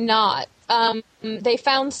or not, they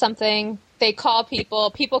found something. They call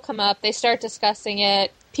people come up, they start discussing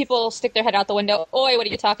it. People stick their head out the window. Oi, what are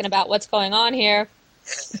you talking about? What's going on here?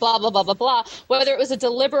 Blah, blah, blah, blah, blah. Whether it was a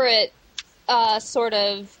deliberate sort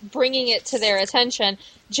of bringing it to their attention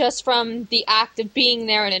just from the act of being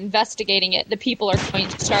there and investigating it, the people are going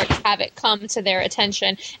to start to have it come to their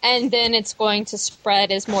attention, and then it's going to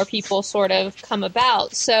spread as more people sort of come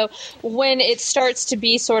about. So when it starts to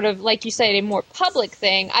be sort of, like you said, a more public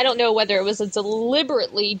thing, I don't know whether it was a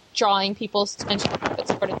deliberately drawing people's attention to that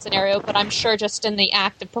sort of scenario, but I'm sure just in the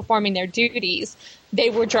act of performing their duties, they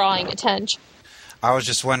were drawing attention. I was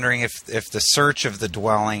just wondering if the search of the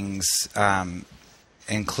dwellings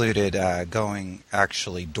included going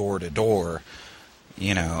actually door to door,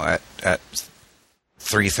 at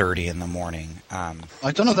 3:30 in the morning.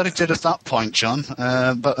 I don't know that it did at that point, John,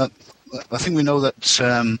 but I think we know that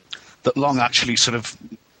that Long actually sort of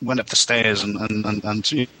went up the stairs and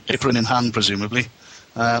apron in hand, presumably,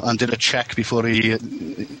 and did a check before he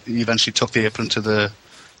eventually took the apron to the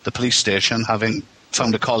police station, having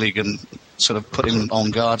found a colleague and sort of put him on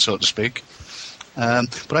guard, so to speak.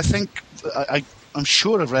 But I think I'm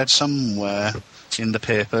sure I've read somewhere in the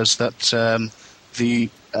papers that the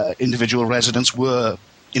individual residents were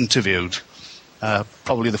interviewed,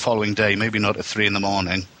 probably the following day, maybe not at 3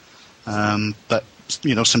 a.m, but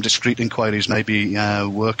some discreet inquiries maybe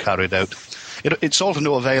were carried out. It's all to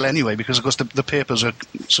no avail anyway, because of course the papers are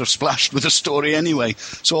sort of splashed with the story anyway.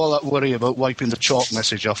 So all that worry about wiping the chalk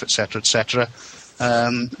message off, etc.,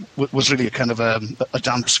 was really a kind of a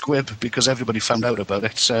damp squib, because everybody found out about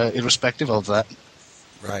it, irrespective of that.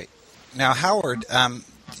 Right. Now, Howard,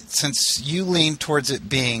 since you lean towards it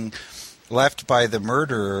being left by the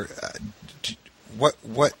murderer,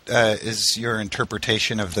 what is your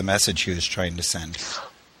interpretation of the message he was trying to send?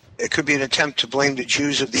 It could be an attempt to blame the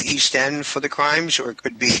Jews of the East End for the crimes, or it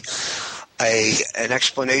could be an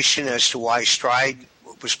explanation as to why Stride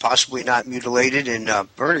was possibly not mutilated in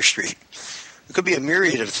Burner Street. It could be a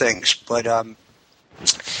myriad of things, but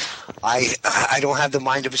I don't have the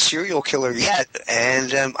mind of a serial killer yet,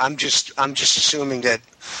 and I'm just assuming that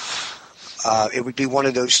it would be one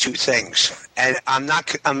of those two things. And I'm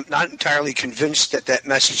not entirely convinced that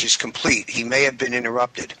message is complete. He may have been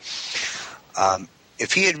interrupted.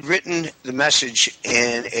 If he had written the message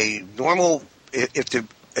in a normal,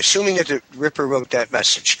 assuming that the Ripper wrote that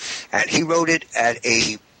message, and he wrote it at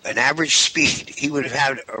an average speed, he would have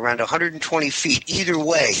had around 120 feet either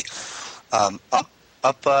way, up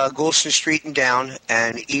Golston Street and down,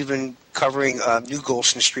 and even covering New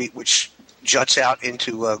Golston Street, which juts out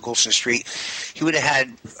into Goulston Street, he would have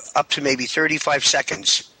had up to maybe 35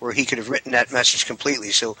 seconds where he could have written that message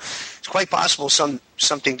completely. So it's quite possible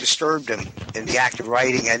something disturbed him in the act of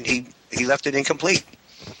writing, and he left it incomplete.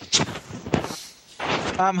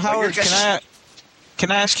 Howard,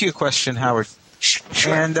 can I ask you a question, Howard?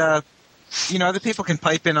 Sure. And other people can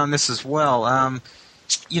pipe in on this as well.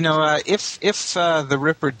 If the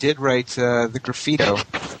Ripper did write the Graffito,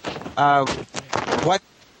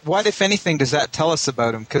 what if anything does that tell us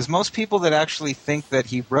about him? Because most people that actually think that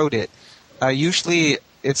he wrote it, usually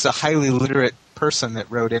it's a highly literate person that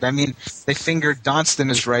wrote it. I mean, they figure Donston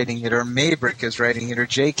is writing it, or Maybrick is writing it, or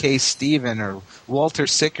J.K. Stephen, or Walter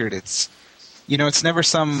Sickert. It's never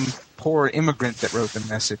some poor immigrant that wrote the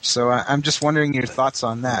message. So I'm just wondering your thoughts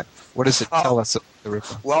on that. What does it tell us about the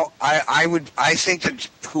Ripper? Well, I think that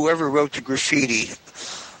whoever wrote the graffiti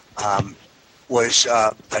was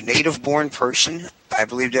a native-born person. I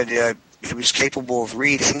believe that he was capable of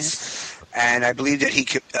reading, and I believe that he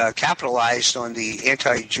capitalized on the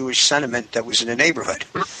anti-Jewish sentiment that was in the neighborhood.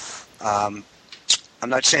 I'm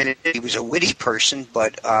not saying that he was a witty person,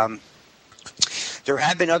 but there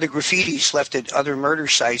have been other graffitis left at other murder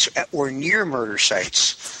sites or near murder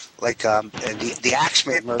sites, like the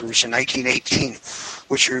Axeman murders in 1918,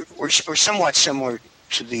 which were somewhat similar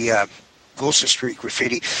to the Goulston Street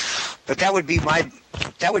graffiti. But that would be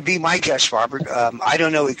my guess, Robert. I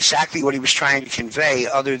don't know exactly what he was trying to convey,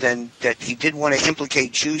 other than that he did want to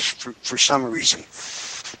implicate Jews for some reason.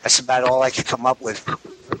 That's about all I could come up with.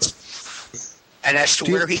 And as to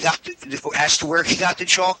where he got the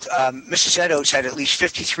chalk, Mrs. Eddowes had at least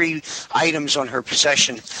 53 items on her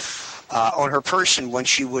possession, on her person when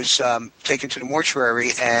she was taken to the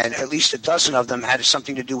mortuary, and at least a dozen of them had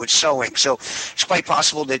something to do with sewing. So it's quite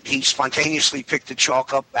possible that he spontaneously picked the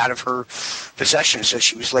chalk up out of her possessions as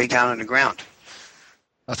she was laid down on the ground.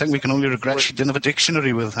 I think we can only regret she didn't have a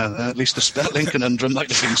dictionary with her. At least the spelling conundrum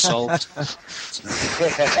might have been solved.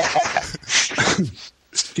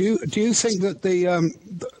 Do you think that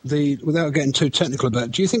the without getting too technical about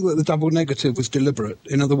it, do you think that the double negative was deliberate?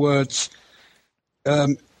 In other words,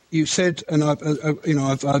 you said, and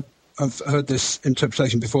I've heard this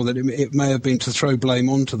interpretation before, that it may have been to throw blame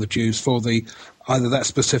onto the Jews for either that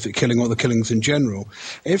specific killing or the killings in general.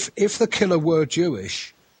 If the killer were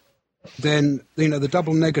Jewish, then the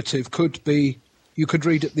double negative could be, you could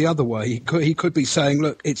read it the other way. He could be saying,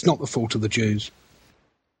 look, it's not the fault of the Jews.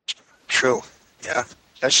 True. Yeah,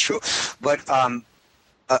 that's true. But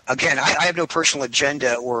again, I have no personal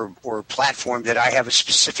agenda or platform that I have a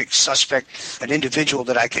specific suspect, an individual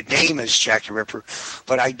that I could name as Jack the Ripper.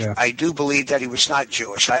 But I do believe that he was not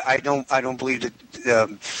Jewish. I don't believe that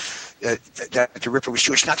that the Ripper was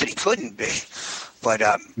Jewish. Not that he couldn't be. But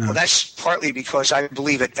well, that's partly because I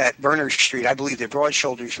believe at Berners Street, I believe the Broad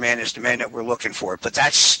Shoulders man is the man that we're looking for. But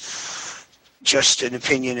that's just an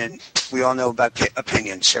opinion, and we all know about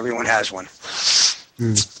opinions. Everyone has one.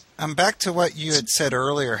 Back to what you had said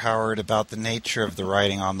earlier, Howard, about the nature of the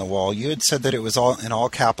writing on the wall. You had said that it was all in all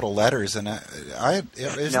capital letters, and No,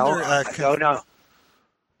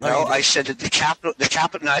 I said that the capital.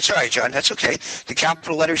 No, that's all right, John. That's okay. The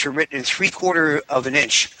capital letters are written in 3/4 of an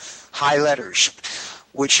inch high letters,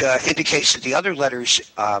 which indicates that the other letters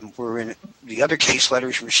the other case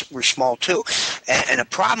letters were small too. And a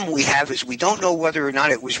problem we have is we don't know whether or not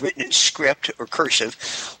it was written in script or cursive,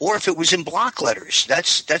 or if it was in block letters.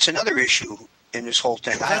 That's another issue in this whole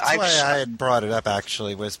thing. That's why I had brought it up,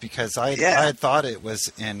 actually, was because I had thought it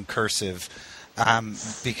was in cursive,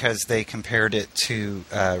 because they compared it to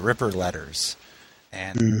Ripper letters.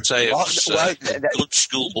 And say it was good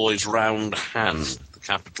schoolboy's round hand.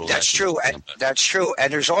 Capital. That's true. That's true.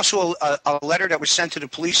 And there's also a letter that was sent to the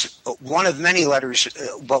police, one of many letters,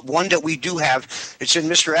 but one that we do have. It's in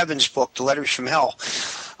Mr. Evans' book, The Letters from Hell.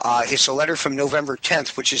 It's a letter from November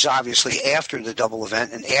 10th, which is obviously after the double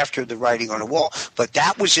event and after the writing on the wall. But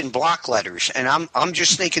that was in block letters. And I'm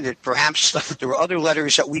just thinking that perhaps there were other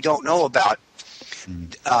letters that we don't know about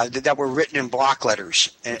that were written in block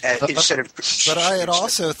letters instead of. But I had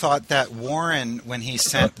also thought that Warren, when he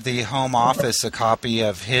sent the Home Office a copy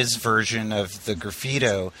of his version of the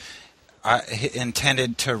Graffito,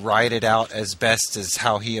 intended to write it out as best as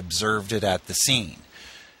how he observed it at the scene.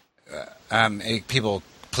 People,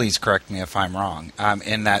 please correct me if I'm wrong.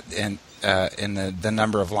 In the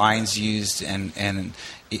number of lines used and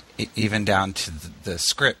even down to the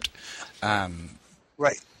script.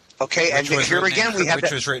 Right. Okay, and here again we have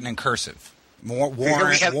which was written in cursive.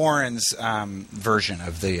 Warren's version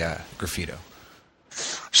of the Graffito.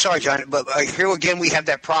 Sorry, John, but here again we have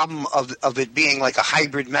that problem of it being like a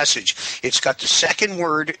hybrid message. It's got the second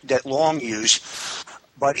word that Long used,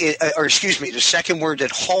 But the second word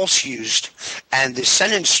that Hulse used, and the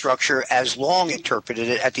sentence structure as Long interpreted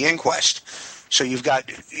it at the inquest. So you've got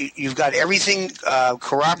everything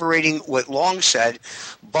corroborating what Long said,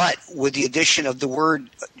 but with the addition of the word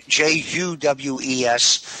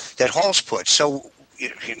JUWES that Hulse put. So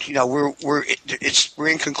we're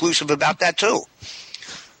inconclusive about that too.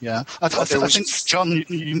 Yeah, I think John,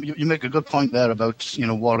 you make a good point there about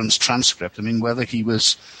Warren's transcript. I mean, whether he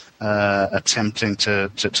was attempting to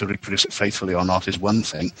reproduce it faithfully or not is one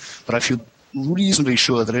thing, but I feel reasonably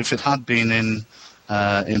sure that if it had been in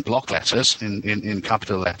block letters, in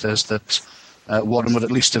capital letters, that Warren would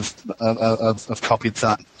at least have copied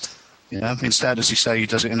that. Yeah, instead, as you say, he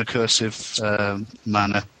does it in a cursive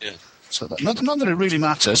manner. Yeah. So not that it really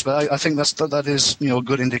matters, but I think that is a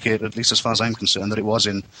good indicator, at least as far as I'm concerned, that it was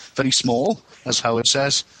in very small, as Howard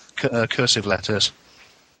says, cursive letters.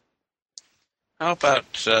 How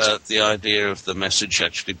about the idea of the message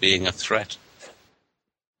actually being a threat?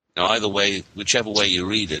 Now, either way, whichever way you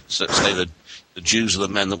read it, so say that the Jews are the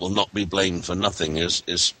men that will not be blamed for nothing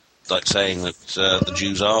is like saying that the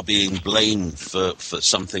Jews are being blamed for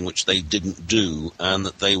something which they didn't do, and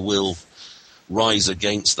that they will rise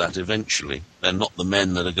against that eventually. They're not the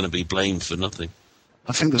men that are going to be blamed for nothing.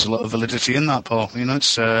 I think there's a lot of validity in that, Paul.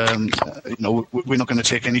 It's we're not going to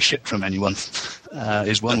take any shit from anyone.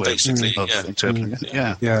 Is one way of interpreting it.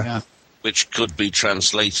 Yeah. Which could be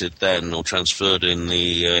translated then, or transferred in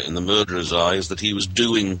the murderer's eyes, that he was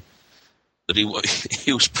doing, that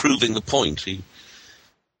he was proving the point.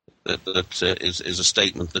 That is a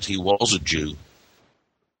statement that he was a Jew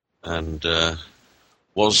and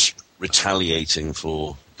was retaliating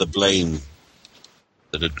for the blame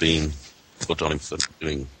that had been put on him for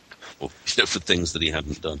doing, for things that he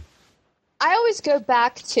hadn't done. I always go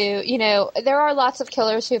back to, there are lots of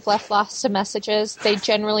killers who've left lots of messages. They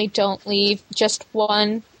generally don't leave just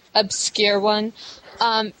one obscure one.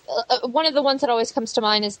 One of the ones that always comes to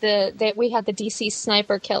mind is that we had the DC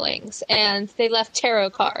sniper killings, and they left tarot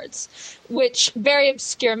cards, which very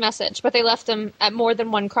obscure message, but they left them at more than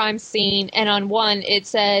one crime scene, and on one it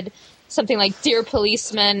said something like, "Dear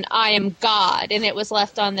policeman, I am God," and it was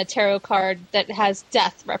left on the tarot card that has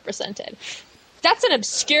death represented. That's an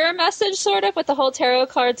obscure message, sort of, with the whole tarot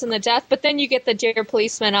cards and the death, but then you get the "Dear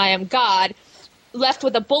policeman, I am God," left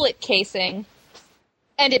with a bullet casing,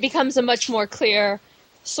 and it becomes a much more clear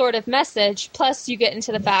sort of message. Plus, you get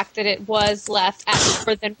into the fact that it was left at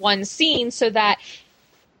more than one scene, so that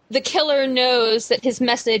the killer knows that his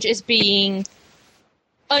message is being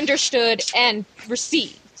understood and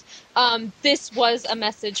received. This was a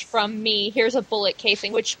message from me. Here's a bullet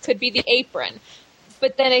casing, which could be the apron.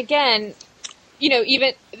 But then again,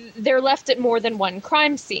 even they're left at more than one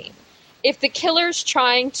crime scene. If the killer's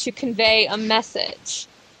trying to convey a message,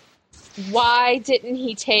 why didn't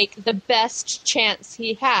he take the best chance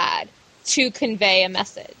he had to convey a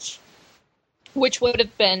message, which would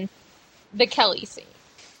have been the Kelly scene?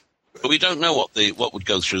 But we don't know what would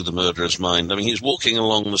go through the murderer's mind. I mean, he's walking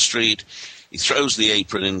along the street. He throws the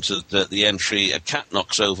apron into the entry. A cat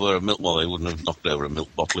knocks over a milk. Well, they wouldn't have knocked over a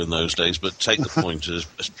milk bottle in those days, but take the point as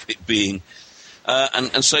it being.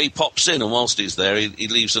 And so he pops in, and whilst he's there, he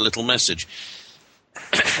leaves a little message.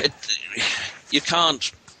 You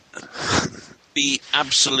can't be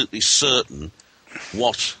absolutely certain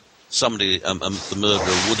what somebody, the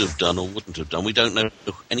murderer, would have done or wouldn't have done. We don't know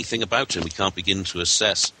anything about him. We can't begin to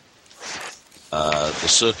assess the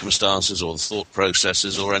circumstances or the thought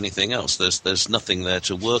processes or anything else. There's nothing there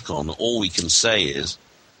to work on. All we can say is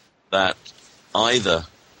that either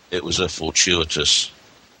it was a fortuitous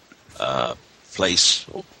place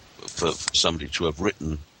for somebody to have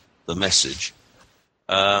written the message,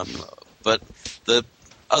 but the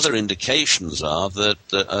other indications are that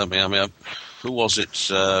who was it?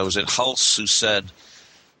 Was it Hulse who said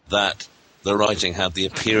that the writing had the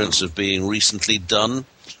appearance of being recently done?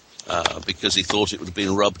 Because he thought it would have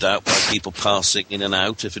been rubbed out by people passing in and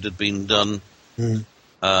out if it had been done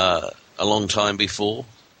a long time before.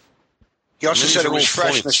 He also said it was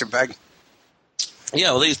fresh, Mr. Begg.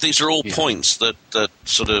 Yeah, well, these are all points that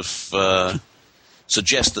sort of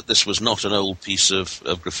suggest that this was not an old piece of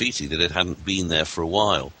graffiti, that it hadn't been there for a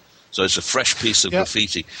while. So it's a fresh piece of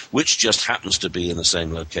graffiti, which just happens to be in the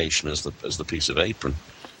same location as the piece of apron.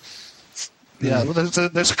 Yeah, well,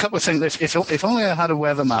 there's a couple of things. If only I had a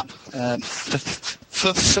weather map for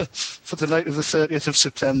the night of the 30th of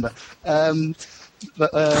September.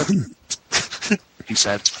 He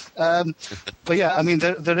said. But yeah, I mean,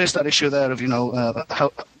 there is that issue there of,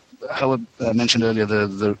 how I mentioned earlier,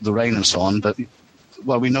 the rain and so on. But,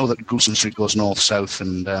 well, we know that Goulston Street goes north-south,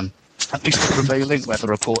 and at least the prevailing weather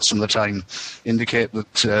reports from the time indicate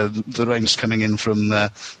that the rain's coming in from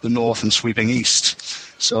the north and sweeping east.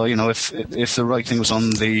 So, if the writing was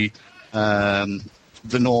on the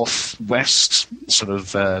northwest sort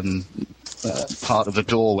of part of the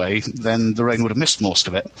doorway, then the rain would have missed most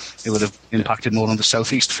of it. It would have impacted more on the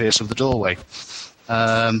southeast face of the doorway.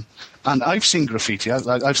 And I've seen graffiti.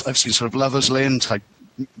 I've seen sort of Lovers Lane type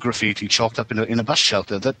graffiti chalked up in a bus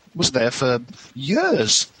shelter that was there for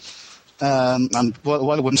years. And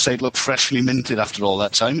while I wouldn't say it looked freshly minted after all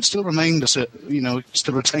that time, it still remained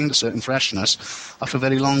still retained a certain freshness after a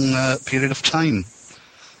very long period of time.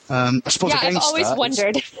 I suppose I've always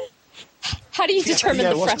wondered, how do you determine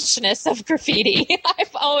the freshness of graffiti?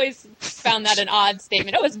 I've always found that an odd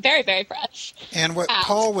statement. It was very, very fresh. And what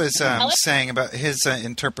Paul was saying about his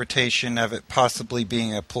interpretation of it possibly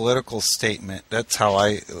being a political statement, that's how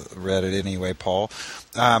I read it anyway, Paul,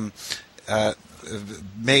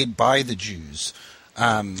 made by the Jews.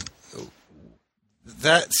 That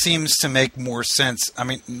seems to make more sense. I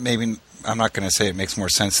mean, maybe I'm not going to say it makes more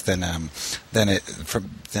sense than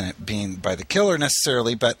it being by the killer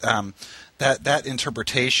necessarily, but that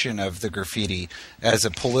interpretation of the graffiti as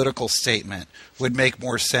a political statement would make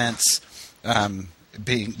more sense,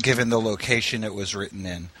 being given the location it was written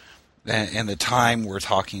in and the time we're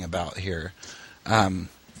talking about here.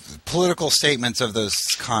 Political statements of those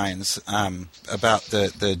kinds about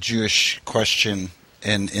the Jewish question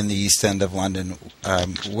in the East End of London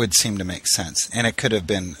would seem to make sense. And it could have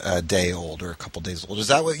been a day old or a couple days old. Is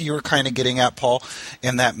that what you were kind of getting at, Paul?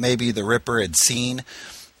 In that maybe the Ripper had seen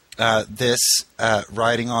this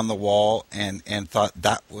writing on the wall and thought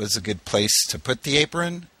that was a good place to put the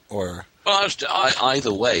apron? Or... Well,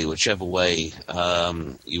 either way, whichever way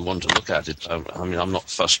you want to look at it. I mean, I'm not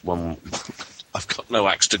fussed one... I've got no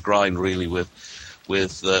axe to grind really with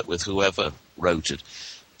whoever wrote it,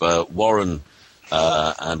 but Warren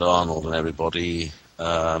and Arnold and everybody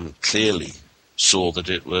clearly saw that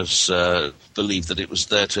it was believed that it was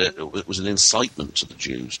it was an incitement to the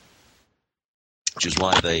Jews, which is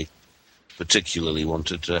why they particularly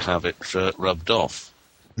wanted to have it rubbed off.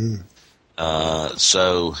 Mm.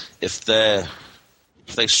 So if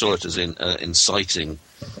they saw it as inciting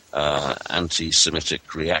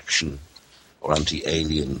anti-Semitic reaction or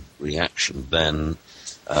anti-alien reaction, then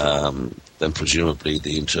presumably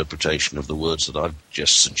the interpretation of the words that I've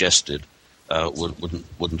just suggested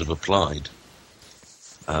wouldn't have applied.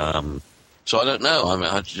 So I don't know. I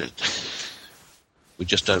mean, we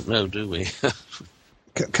just don't know, do we?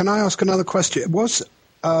 Can I ask another question?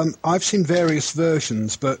 I've seen various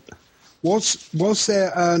versions, but was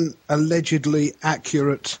there an allegedly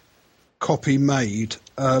accurate copy made,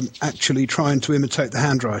 actually trying to imitate the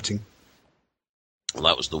handwriting? Well,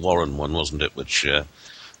 that was the Warren one, wasn't it? Which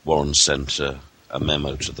Warren sent a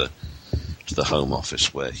memo to the Home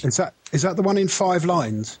Office where. Is that the one in 5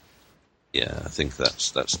 lines? Yeah, I think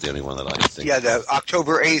that's the only one that I think. Yeah, the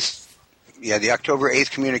October 8th. Yeah, the October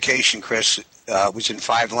 8th communication, Chris, was in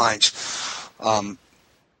 5 lines. I'm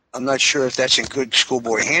not sure if that's in good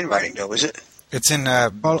schoolboy handwriting, though. Is it? It's in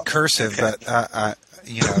cursive, okay. But.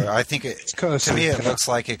 I think to me it looks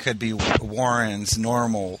like it could be Warren's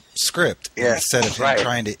normal script instead of him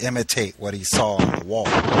trying to imitate what he saw on the wall.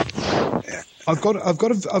 Yeah. I've got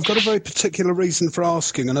a very particular reason for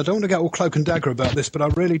asking, and I don't want to get all cloak and dagger about this, but I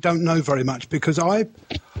really don't know very much because I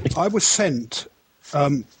was sent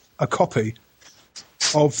a copy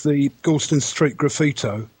of the Goulston Street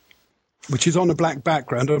Graffito, which is on a black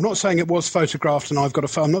background. I'm not saying it was photographed and I've got a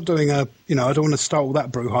phone. I'm not doing I don't want to start all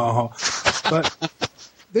that brouhaha. But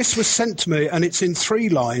this was sent to me and it's in 3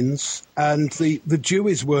 lines and the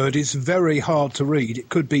Jewish word is very hard to read. It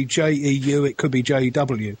could be J-E-U, it could be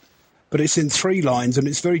J-E-W. But it's in 3 lines and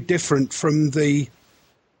it's very different from the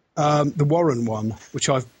Warren one, which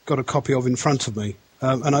I've got a copy of in front of me.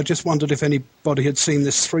 And I just wondered if anybody had seen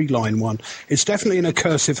this 3-line one. It's definitely in a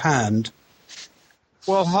cursive hand.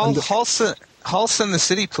 Well, Halson, the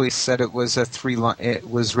city police, said it was it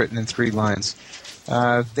was written in 3 lines.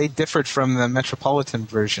 They differed from the Metropolitan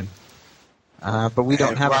version, but we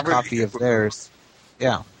don't have a copy of theirs.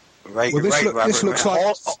 Yeah, right. Well, this looks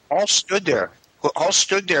like all stood there. All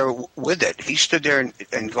stood there with it. He stood there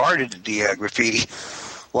and guarded the graffiti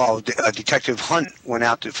while Detective Hunt went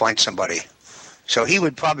out to find somebody. So he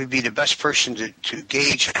would probably be the best person to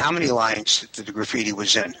gauge how many lines the graffiti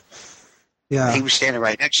was in. Yeah, he was standing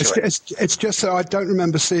right next to it. It's just that I don't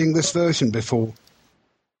remember seeing this version before.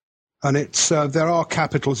 And it's there are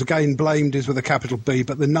capitals. Again, blamed is with a capital B,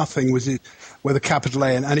 but the nothing was with a capital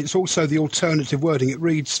A. And it's also the alternative wording. It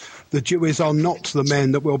reads, the Jews are not the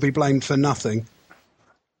men that will be blamed for nothing.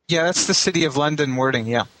 Yeah, that's the City of London wording,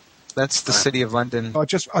 yeah. That's the City of London. I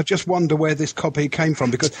just wonder where this copy came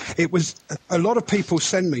from, because it was a lot of people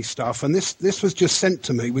send me stuff, and this was just sent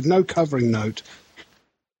to me with no covering note.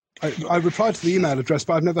 I replied to the email address,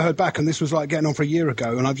 but I've never heard back, and this was like getting on for a year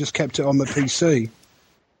ago, and I've just kept it on my PC.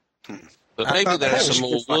 But maybe there are some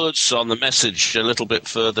more words on the message a little bit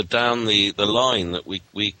further down the line that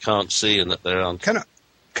we can't see and that there aren't.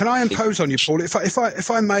 Can I impose on you, Paul?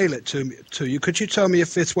 If I mail it to you, could you tell me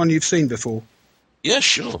if it's one you've seen before? Yeah,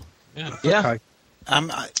 sure. Yeah. Okay.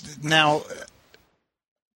 Now,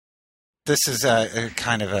 this is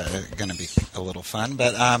kind of going to be a little fun,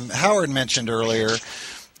 but Howard mentioned earlier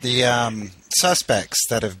the suspects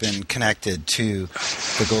that have been connected to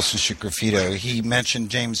the Golston Street Graffito. He mentioned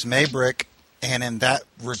James Maybrick, and in that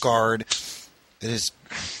regard, it is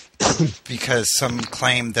because some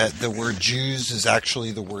claim that the word Jews is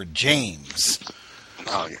actually the word James.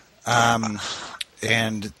 Oh, yeah.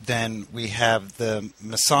 And then we have the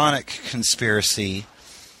Masonic conspiracy,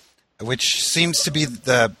 which seems to be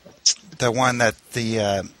the one that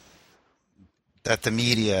the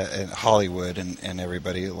media in Hollywood and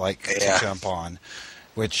everybody like to jump on.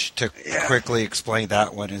 Which, to quickly explain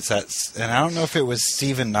that one, is that, and I don't know if it was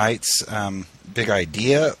Stephen Knight's big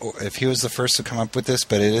idea or if he was the first to come up with this,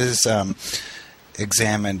 but it is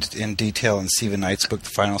examined in detail in Stephen Knight's book, The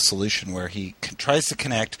Final Solution, where he tries to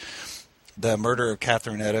connect the murder of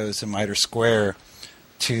Catherine Eddowes in Mitre Square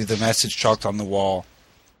to the message chalked on the wall,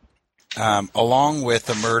 along with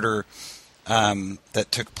the murder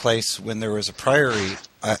that took place when there was a priory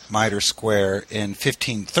at Mitre Square in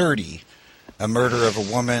 1530, a murder of a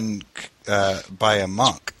woman by a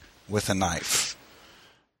monk with a knife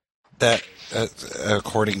that,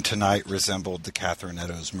 according to Knight, resembled the Catherine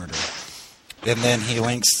Eddowes murder. And then he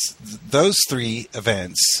links those three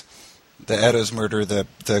events, the Eddowes murder, the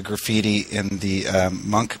graffiti, and the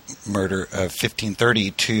monk murder of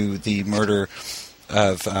 1530, to the murder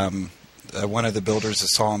of one of the builders of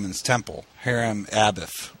Solomon's Temple, Hiram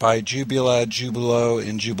Abiff, by Jubulo,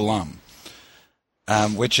 and Jubulum,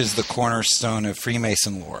 which is the cornerstone of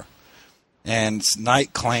Freemason lore. And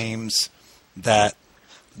Knight claims that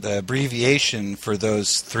the abbreviation for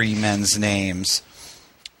those three men's names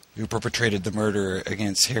who perpetrated the murder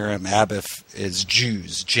against Hiram Abiff is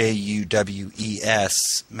Jews,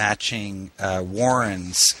 Juwes, matching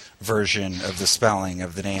Warren's version of the spelling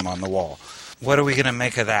of the name on the wall. What are we going to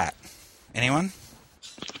make of that? Anyone?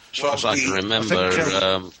 As far as I can remember,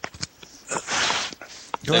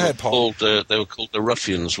 Go ahead, Paul. They were called the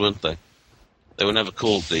Ruffians, weren't they? They were never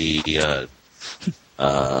called the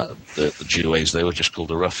Juwes. They were just called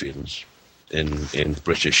the Ruffians in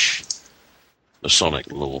British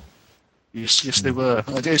Masonic law. Yes, they were.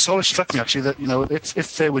 It's always struck me, actually, that,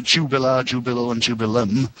 if they were Jubilar, Jubilo, and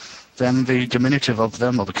Jubilum, then the diminutive of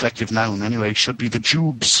them, or the collective noun anyway, should be the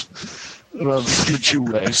Jubes rather than the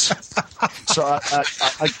Juwes. So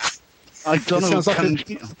I don't know.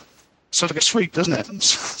 Sort of like a sweet, doesn't it?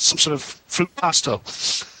 Some sort of fruit pasto.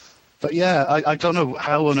 But yeah, I don't know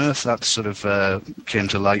how on earth that sort of came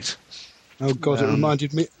to light. Oh God, it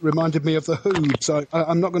reminded me of the Hoobs.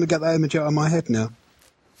 I'm not going to get that image out of my head now.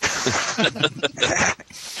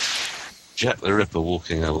 Jack the Ripper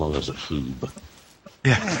walking along as a Hoob.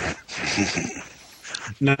 Yeah.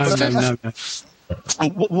 No.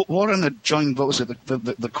 Warren had joined, what was it,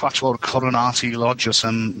 the Quatuor Coronati Lodge or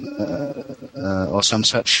some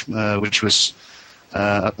such, which was,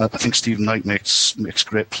 I think Stephen Knight makes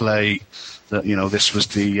great play that, this was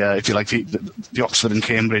the, if you like, the Oxford and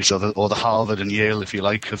Cambridge, or the Harvard and Yale, if you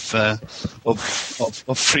like, of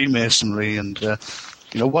Freemasonry. And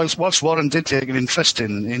whilst Warren did take an interest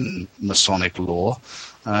in Masonic law,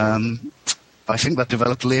 I think that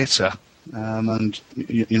developed later. And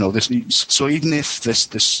so even if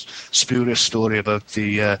this spurious story about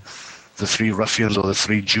the three ruffians or the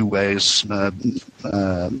three Juwes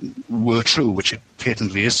were true, which it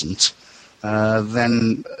patently isn't,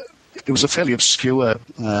 then it was a fairly obscure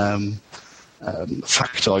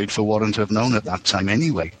factoid for Warren to have known at that time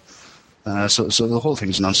anyway. So the whole thing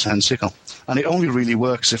is nonsensical, and it only really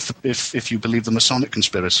works if you believe the Masonic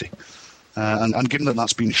conspiracy. And given that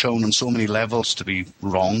that's been shown on so many levels to be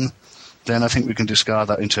wrong, then I think we can discard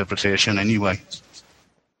that interpretation anyway.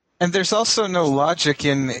 And there's also no logic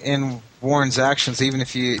in Warren's actions, even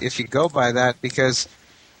if you go by that, because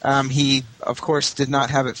he, of course, did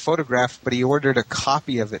not have it photographed, but he ordered a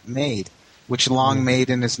copy of it made, which Long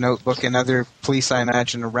made in his notebook, and other police, I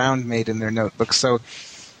imagine, around made in their notebooks. So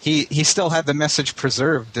he still had the message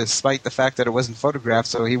preserved, despite the fact that it wasn't photographed.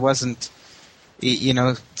 So he wasn't,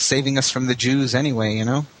 saving us from the Jews anyway.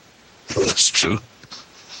 That's true.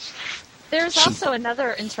 There's also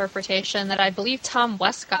another interpretation that I believe Tom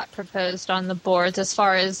Westcott proposed on the boards as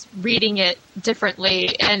far as reading it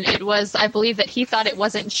differently. And it was, I believe that he thought it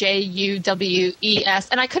wasn't Juwes.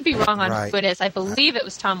 And I could be wrong on who it is. I believe it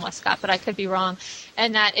was Tom Westcott, but I could be wrong.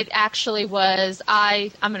 And that it actually was,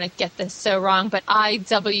 I'm going to get this so wrong, but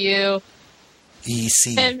IWMES,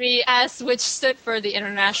 which stood for the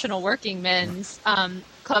International Working Men's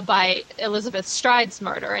Club by Elizabeth Stride's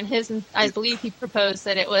murder. And I believe he proposed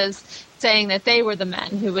that it was saying that they were the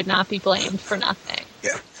men who would not be blamed for nothing.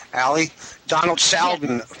 Yeah. Allie, Donald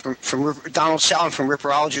Salden from Donald Salden from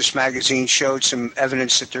Ripperologist magazine showed some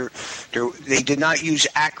evidence that they did not use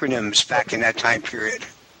acronyms back in that time period.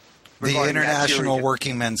 The International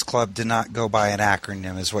Working Men's Club did not go by an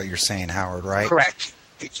acronym, is what you're saying, Howard, right? Correct.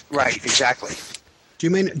 Right, exactly. Do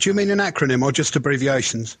you mean an acronym or just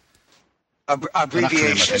abbreviations?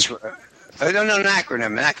 Abbreviations. No, an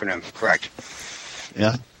acronym, correct.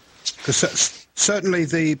 Yeah. Because certainly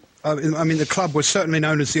the club was certainly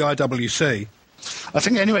known as the IWC. I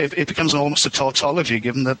think anyway it becomes almost a tautology,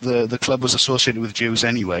 given that the club was associated with Jews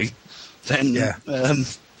anyway. Then you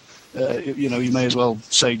may as well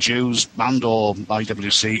say Jews and or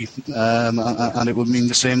IWC, and it would mean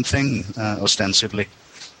the same thing ostensibly.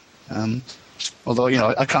 Although,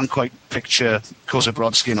 I can't quite picture Koza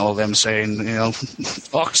Brodsky and all them saying,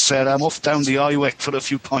 Ox said, I'm off down the Iwick for a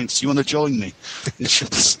few points. You want to join me? It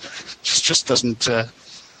just doesn't...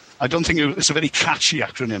 I don't think it's a very catchy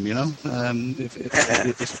acronym,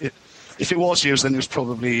 If it was used, then it was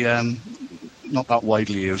probably not that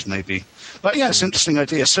widely used, maybe. But yeah, it's an interesting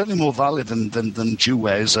idea. Certainly more valid than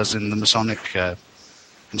Juwes, as in the Masonic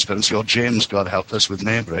conspiracy, or James, God help us, with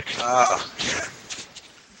Maybrick.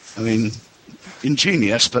 I mean...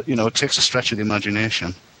 ingenious, but it takes a stretch of the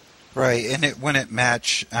imagination. Right, and it wouldn't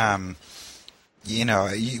match. One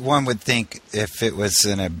would think if it was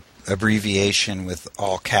an abbreviation with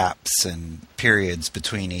all caps and periods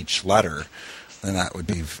between each letter, then that would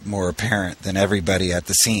be more apparent than everybody at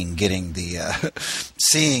the scene getting the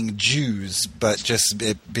seeing Jews, but just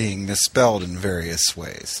it being misspelled in various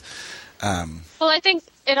ways. Well, I think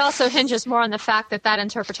it also hinges more on the fact that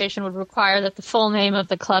interpretation would require that the full name of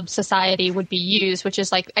the club society would be used, which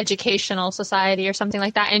is like Educational Society or something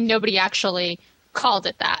like that, and nobody actually called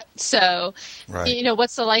it that. So,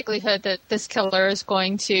 what's the likelihood that this killer is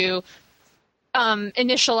going to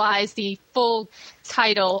initialize the full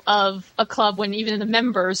title of a club when even the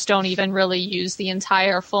members don't even really use the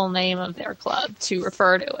entire full name of their club to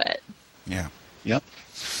refer to it? Yeah. Yep.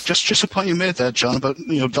 Just a point you made there, John, about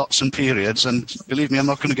dots and periods, and believe me, I'm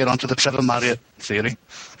not going to get onto the Trevor Marriott theory.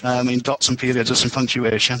 Dots and periods are some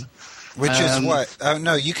punctuation. Which is what?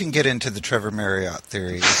 No, you can get into the Trevor Marriott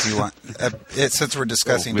theory if you want. Since we're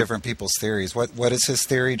discussing different people's theories, what is his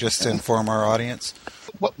theory? Just to inform our audience.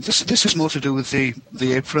 Well, this is more to do with the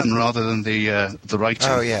apron rather than the writing.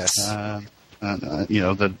 Oh yes.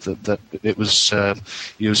 That it was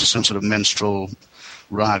used as some sort of menstrual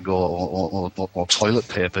rag or toilet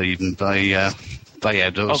paper, even by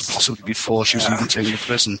Eddowes, possibly before she was even taken to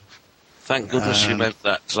prison. Thank goodness you meant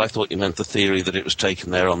that, because I thought you meant the theory that it was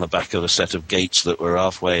taken there on the back of a set of gates that were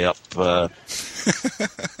halfway up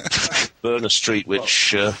Burner Street,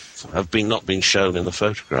 which have not been shown in the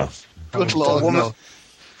photograph. Good Lord,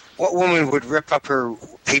 What woman would rip up her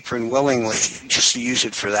apron willingly just to use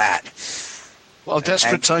it for that? Well,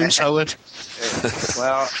 desperate times, Howard.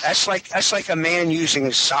 Well, that's like a man using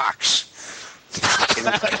his socks. And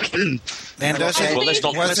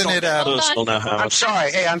wasn't it? I'm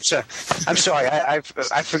sorry. Hey, I'm sorry. I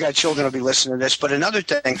forgot children will be listening to this. But another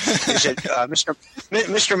thing is that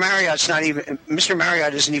Mr.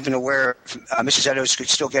 Marriott isn't even aware Mrs. Eddowes could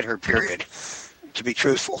still get her period. To be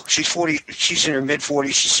truthful, she's 40. She's in her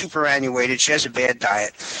mid-40s. She's superannuated. She has a bad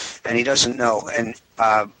diet, and he doesn't know. And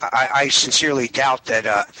I sincerely doubt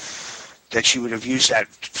that she would have used that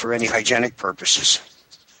for any hygienic purposes,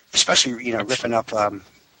 especially ripping up an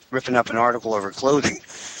article of her clothing.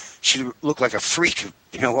 She looked like a freak,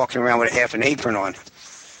 walking around with half an apron on.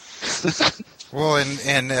 Well,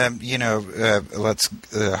 let's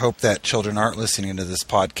hope that children aren't listening to this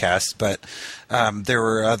podcast, but there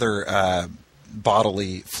were other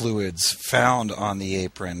bodily fluids found on the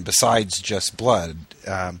apron besides just blood.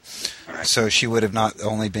 So she would have not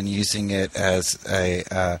only been using it as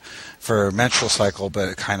for a menstrual cycle,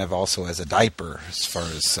 but kind of also as a diaper, as far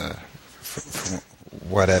as from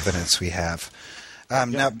what evidence we have.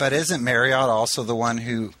 Now, but isn't Marriott also the one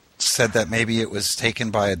who said that maybe it was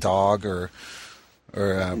taken by a dog, or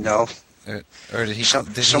no? Or did he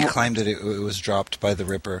claim that it was dropped by the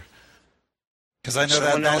Ripper? Because I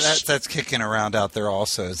know that's kicking around out there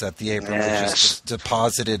also, is that the apron was just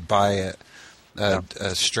deposited by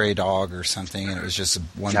a stray dog or something, and it was just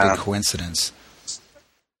one big coincidence.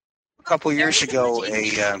 A couple years ago,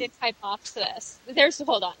 hypothesis.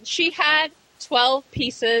 Hold on. She had 12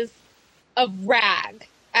 pieces of rag,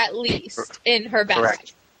 at least, in her bag.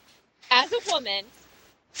 Correct. As a woman,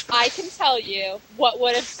 I can tell you what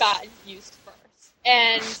would have gotten used first.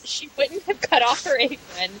 And she wouldn't have cut off her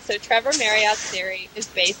apron, so Trevor Marriott's theory is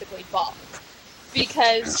basically false.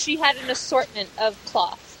 Because she had an assortment of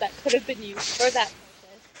cloths that could have been used for that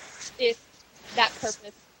purpose, if that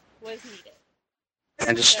purpose was needed.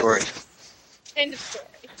 End of story. End of story.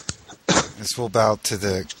 This will bow to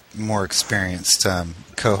the more experienced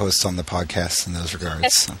co-host on the podcast in those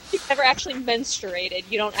regards. So. If you've ever actually menstruated,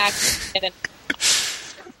 you don't actually get it.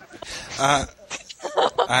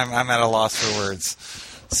 I'm at a loss for words.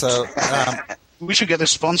 So we should get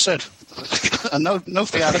this sponsored. no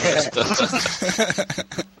theater.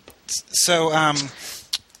 So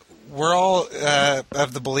we're all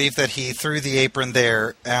of the belief that he threw the apron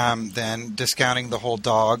there, then discounting the whole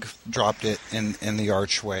dog, dropped it in the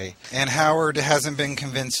archway. And Howard hasn't been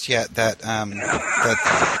convinced yet that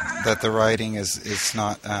that the writing is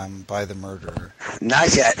not by the murderer.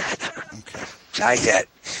 Not yet. Okay. Not yet.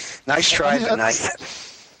 Nice try, but not yet.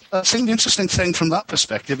 I think the interesting thing from that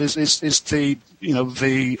perspective is the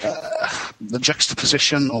the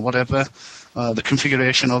juxtaposition or whatever, the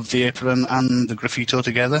configuration of the apron and the graffito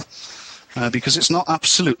together, because it's not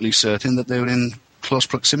absolutely certain that they were in close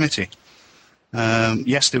proximity.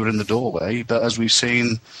 Yes, they were in the doorway, but as we've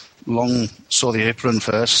seen, Long saw the apron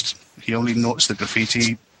first. He only noticed the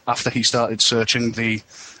graffiti after he started searching the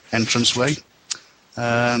entranceway.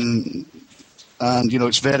 And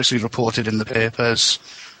it's variously reported in the papers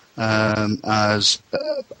as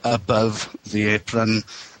above the apron,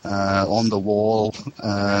 on the wall.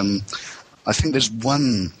 I think there's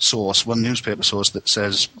one newspaper source that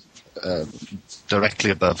says directly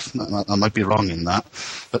above. I might be wrong in that,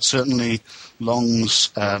 but certainly Long's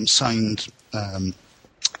signed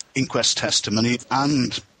inquest testimony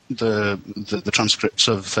and the transcripts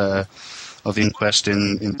of the inquest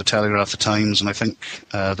in the Telegraph, the Times, and I think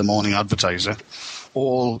the Morning Advertiser,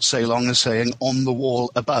 all say Long as saying on the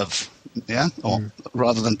wall above,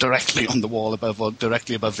 rather than directly on the wall above or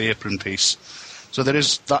directly above the apron piece. So there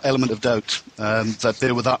is that element of doubt that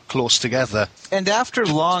they were that close together. And after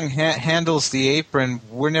Long handles the apron,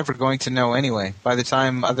 we're never going to know anyway. By the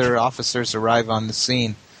time other officers arrive on the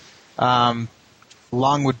scene, Long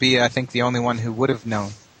would be, I think, the only one who would have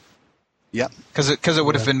known. Yeah, because it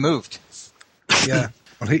would have been moved. Yeah,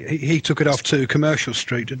 well, he took it off to Commercial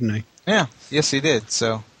Street, didn't he? Yeah, yes, he did.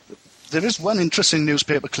 So there is one interesting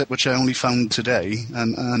newspaper clip which I only found today,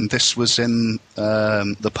 and this was in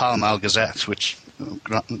the Pall Mall Gazette, which,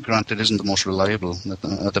 granted, isn't the most reliable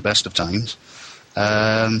at the best of times.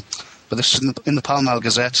 But this is in the Pall Mall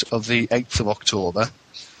Gazette of the 8th of October.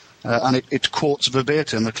 And it quotes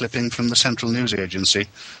verbatim a clipping from the Central News Agency,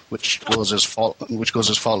 which goes as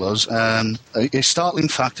follows. A startling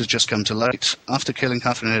fact has just come to light. After killing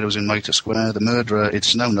Catherine Eddowes in Mitre Square, the murderer,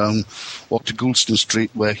 it's now known, walked to Goulston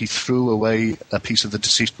Street, where he threw away a piece of the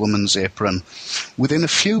deceased woman's apron. Within a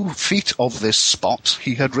few feet of this spot,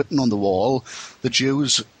 he had written on the wall, "The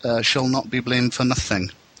Jews shall not be blamed for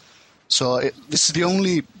nothing." So this is the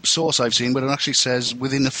only source I've seen where it actually says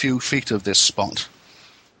within a few feet of this spot.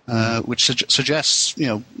 Which suggests,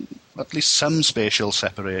 at least some spatial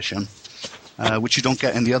separation, which you don't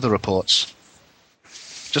get in the other reports.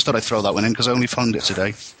 Just thought I'd throw that one in because I only found it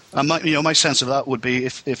today. And my sense of that would be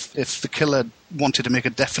if the killer wanted to make a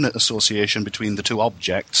definite association between the two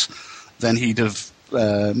objects, then he'd have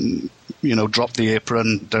dropped the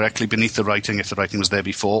apron directly beneath the writing if the writing was there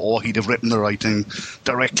before, or he'd have written the writing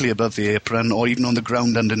directly above the apron, or even on the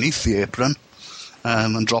ground underneath the apron,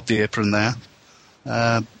 and dropped the apron there.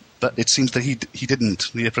 But it seems that he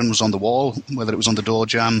didn't. The apron was on the wall, whether it was on the door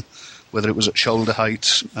jamb, whether it was at shoulder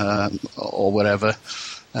height, or wherever.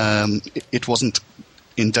 It wasn't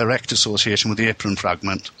in direct association with the apron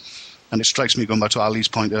fragment. And it strikes me, going back to Ali's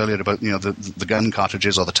point earlier about the gun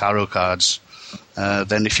cartridges or the tarot cards,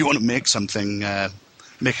 then if you want to make something,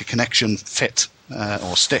 make a connection fit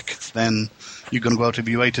or stick, then you're going to go out of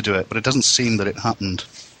your way to do it. But it doesn't seem that it happened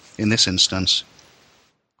in this instance.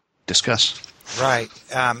 Discuss. Right,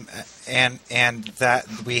 and that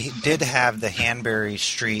we did have the Hanbury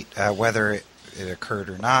Street, whether it occurred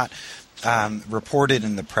or not, reported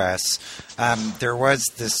in the press. There was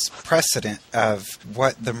this precedent of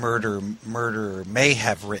what the murderer may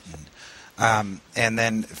have written. And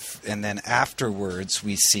then afterwards,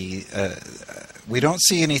 we see we don't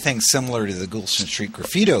see anything similar to the Goulston Street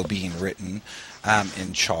Graffito being written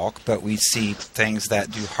in chalk, but we see things that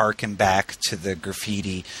do harken back to the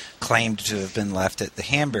graffiti claimed to have been left at the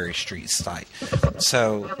Hanbury Street site.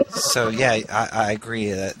 So yeah, I agree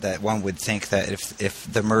that one would think that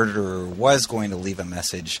if the murderer was going to leave a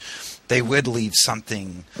message, they would leave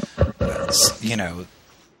something,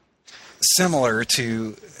 similar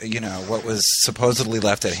to, what was supposedly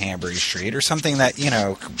left at Hanbury Street, or something that,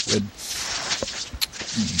 would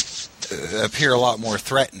appear a lot more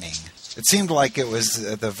threatening. It seemed like it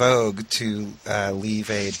was the vogue to leave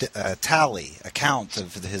a count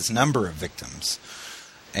of his number of victims,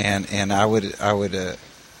 and I would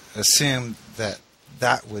assume that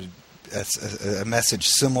would a message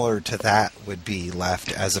similar to that would be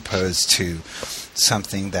left, as opposed to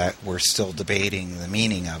something that we're still debating the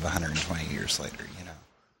meaning of 120 years later.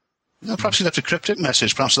 No, perhaps he left a cryptic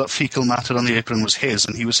message. Perhaps that fecal matter on the apron was his,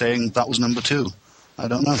 and he was saying that was number 2. I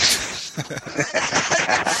don't know.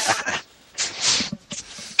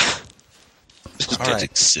 All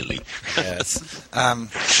right. Silly. Yes. On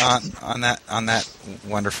that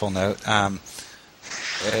wonderful note,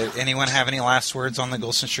 anyone have any last words on the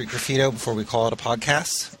Goulston Street Graffito before we call it a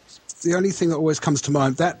podcast? The only thing that always comes to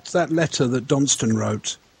mind, that letter that Donston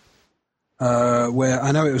wrote, where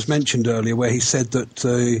I know it was mentioned earlier, where he said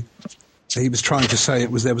that he was trying to say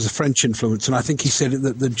there was a French influence, and I think he said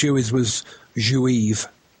that the Jewish was Juive.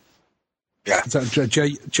 Yeah. Is that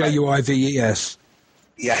Juives?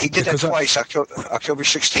 Yeah, he did that twice, October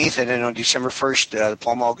 16th and then on December 1st, the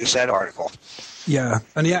Pall Mall Gazette article. Yeah,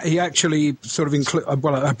 and he actually sort of included,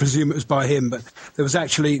 well, I presume it was by him, but there was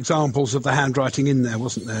actually examples of the handwriting in there,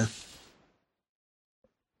 wasn't there?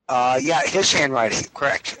 Yeah, his handwriting,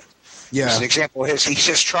 correct. Yeah. As an example of his, he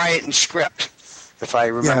says try it in script, if I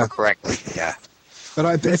remember correctly. Yeah.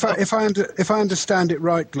 But if I understand it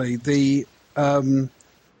rightly,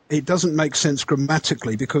 it doesn't make sense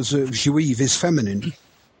grammatically because juif is feminine.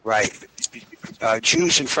 Right.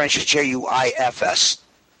 Jews in French is Juifs.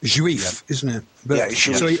 Juif, isn't it? But, yeah,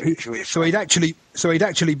 Juif. So he'd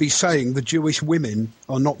actually be saying the Jewish women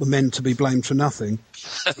are not the men to be blamed for nothing.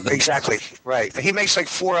 Exactly right. He makes like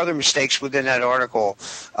 4 other mistakes within that article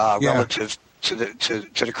relative to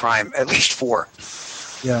the crime. At least 4.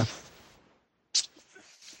 Yeah.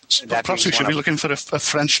 Perhaps we should be looking for a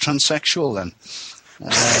French transsexual then.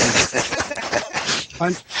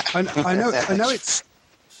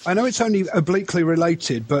 I know it's only obliquely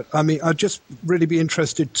related, but I mean, I'd just really be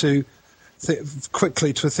interested to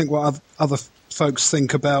quickly think what other folks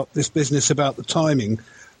think about this business about the timing.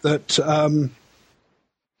 That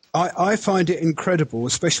I find it incredible,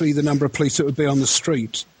 especially the number of police that would be on the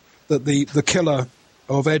street, that the killer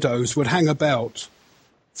of Eddowes would hang about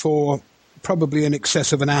for probably in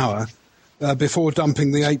excess of an hour before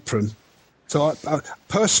dumping the apron. So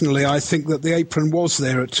personally, I think that the apron was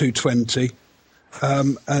there at 2:20.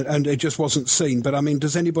 And it just wasn't seen. But, I mean,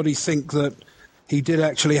 does anybody think that he did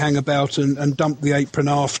actually hang about and dump the apron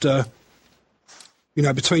after,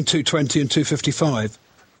 between 2:20 and 2:55?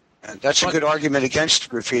 That's a good argument against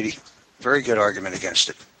graffiti. Very good argument against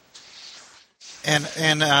it. And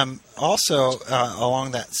also,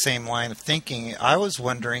 along that same line of thinking, I was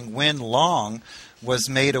wondering when Long was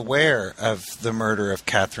made aware of the murder of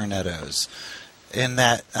Catherine Eddowes, in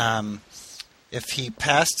that... if he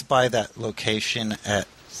passed by that location at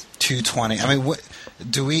 2:20, I mean,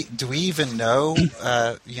 do we even know,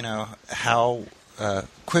 how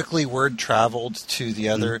quickly word traveled to the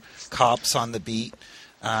other cops on the beat?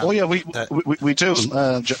 We do,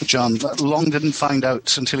 John. Long didn't find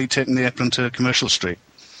out until he'd taken the apron to Commercial Street.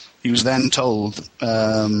 He was then told,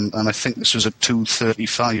 and I think this was at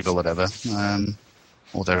 2:35 or whatever,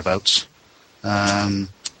 or thereabouts.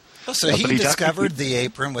 So he discovered the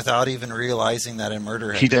apron without even realizing that a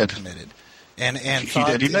murder had been committed, and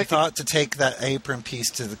thought to take that apron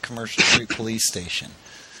piece to the Commercial Street Police Station.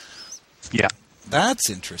 Yeah,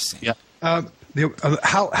 that's interesting. Yeah,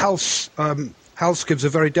 House gives a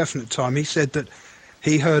very definite time. He said that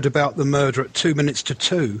he heard about the murder at 2 minutes to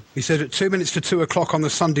 2. He said at 2 minutes to 2 o'clock on the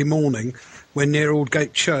Sunday morning, when near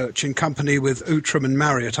Aldgate Church, in company with Outram and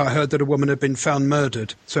Marriott, I heard that a woman had been found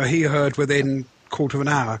murdered. So he heard within a quarter of an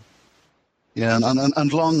hour. Yeah,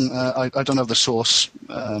 and Long, I don't have the source,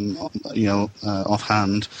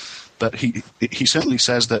 offhand, but he certainly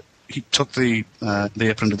says that he took the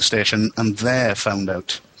apron to the station and there found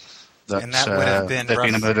out that, and that would have been there'd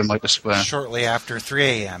been a murder in Mitre Square shortly after 3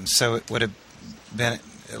 a.m. So it would have been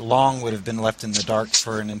Long would have been left in the dark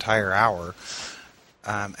for an entire hour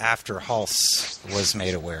after Hulse was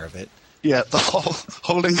made aware of it. Yeah,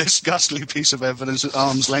 holding this ghastly piece of evidence at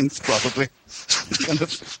arm's length, probably.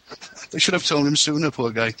 They should have told him sooner,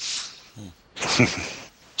 poor guy.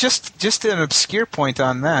 Just an obscure point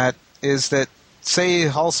on that is that, say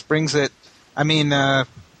Hulse brings it,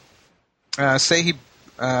 say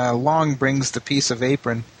Long brings the piece of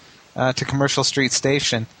apron to Commercial Street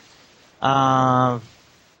Station. Did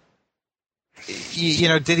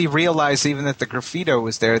he realize even that the graffito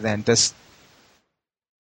was there then? Is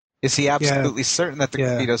he absolutely certain that the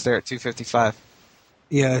graffito's there at 2:55?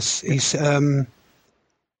 Yes, he's.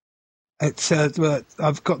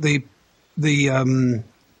 I've got the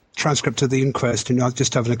transcript of the inquest, and I'm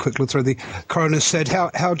just having a quick look through. The coroner said,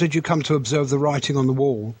 "How did you come to observe the writing on the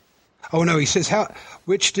wall?" Oh no, he says,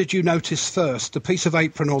 "Which did you notice first, the piece of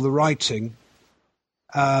apron or the writing?"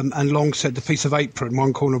 And Long said the piece of apron,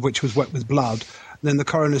 one corner of which was wet with blood. And then the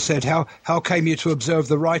coroner said, "How came you to observe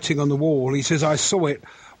the writing on the wall?" He says, "I saw it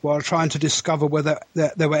while trying to discover whether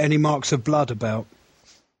there were any marks of blood about."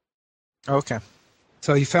 Okay.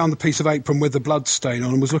 So he found the piece of apron with the blood stain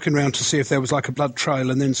on and was looking around to see if there was like a blood trail,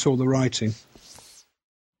 and then saw the writing.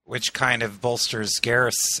 Which kind of bolsters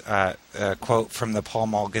Gareth's quote from the Pall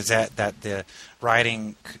Mall Gazette that the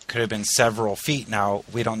writing could have been several feet. Now,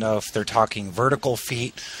 we don't know if they're talking vertical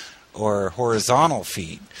feet or horizontal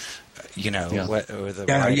feet.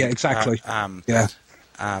 Exactly.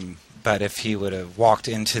 But if he would have walked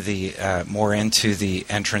into the more into the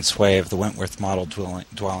entranceway of the Wentworth model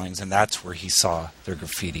dwellings, and that's where he saw their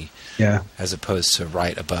graffiti, as opposed to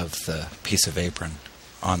right above the piece of apron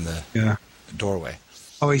on the doorway.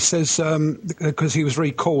 Oh, he says because he was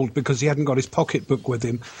recalled because he hadn't got his pocketbook with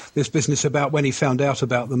him. This business about when he found out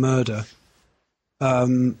about the murder.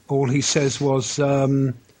 All he says was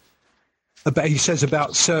about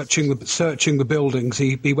searching the buildings.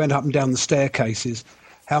 He went up and down the staircases.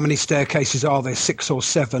 How many staircases are there? 6 or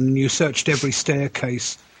 7. And you searched every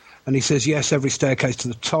staircase. And he says, yes, every staircase to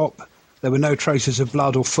the top. There were no traces of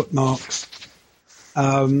blood or footmarks.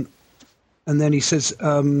 And then he says,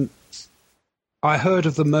 I heard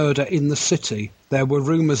of the murder in the city. There were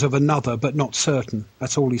rumours of another, but not certain.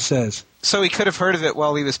 That's all he says. So he could have heard of it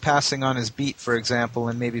while he was passing on his beat, for example,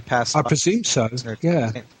 and maybe passed. I presume so,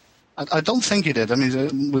 yeah. I don't think he did. I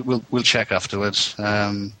mean, we'll check afterwards.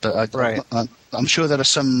 But I'm sure there are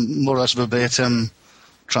some more or less verbatim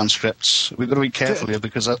transcripts. We've got to be careful here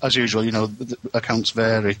because, as usual, the accounts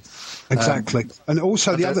vary. Exactly. And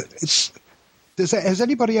also the other... has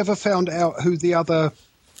anybody ever found out who the other...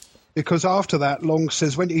 Because after that, Long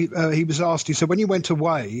says, when he was asked, he said, when you went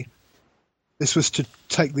away, this was to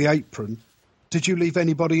take the apron, did you leave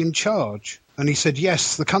anybody in charge? And he said,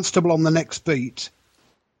 yes, the constable on the next beat,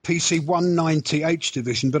 PC 190 H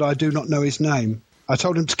Division, but I do not know his name. I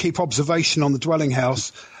told him to keep observation on the dwelling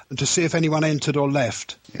house and to see if anyone entered or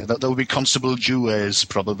left. Yeah, that would be Constable Jewes,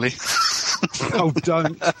 probably. Oh,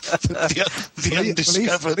 don't. the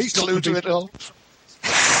undiscovered clue to it all.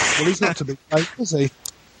 Well, he's not to be paid, is he?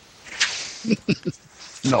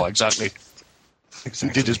 No, exactly. He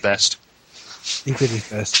did his best. He did his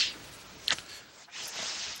best.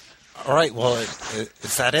 All right, well,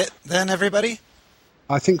 is that it then, everybody?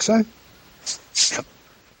 I think so. Yep.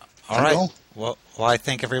 All right. Well, I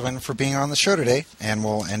thank everyone for being on the show today, and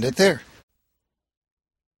we'll end it there.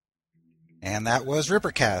 And that was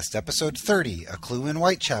Rippercast, episode 30, A Clue in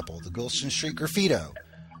Whitechapel, the Gulston Street Graffito.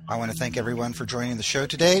 I want to thank everyone for joining the show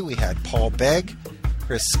today. We had Paul Begg,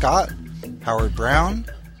 Chris Scott, Howard Brown,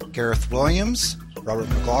 Gareth Williams, Robert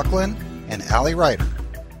McLaughlin, and Allie Ryder.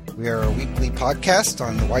 We are a weekly podcast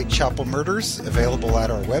on the Whitechapel murders, available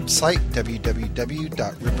at our website,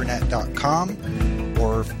 www.rippernet.com,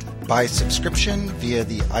 or by subscription via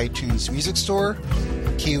the iTunes Music Store,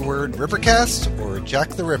 keyword Rippercast, or Jack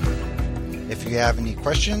the Ripper. If you have any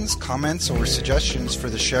questions, comments, or suggestions for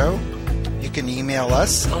the show, you can email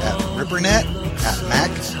us at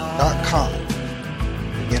rippernet@mac.com.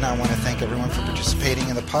 Again, I want to thank everyone for participating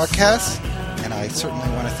in the podcast, and I certainly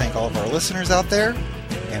want to thank all of our listeners out there,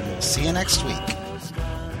 and we'll see you next week.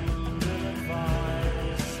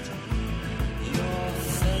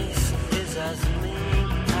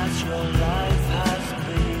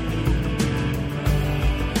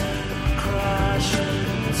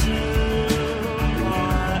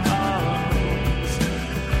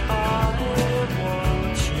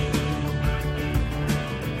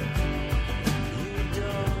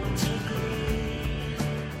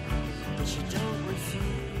 But you don't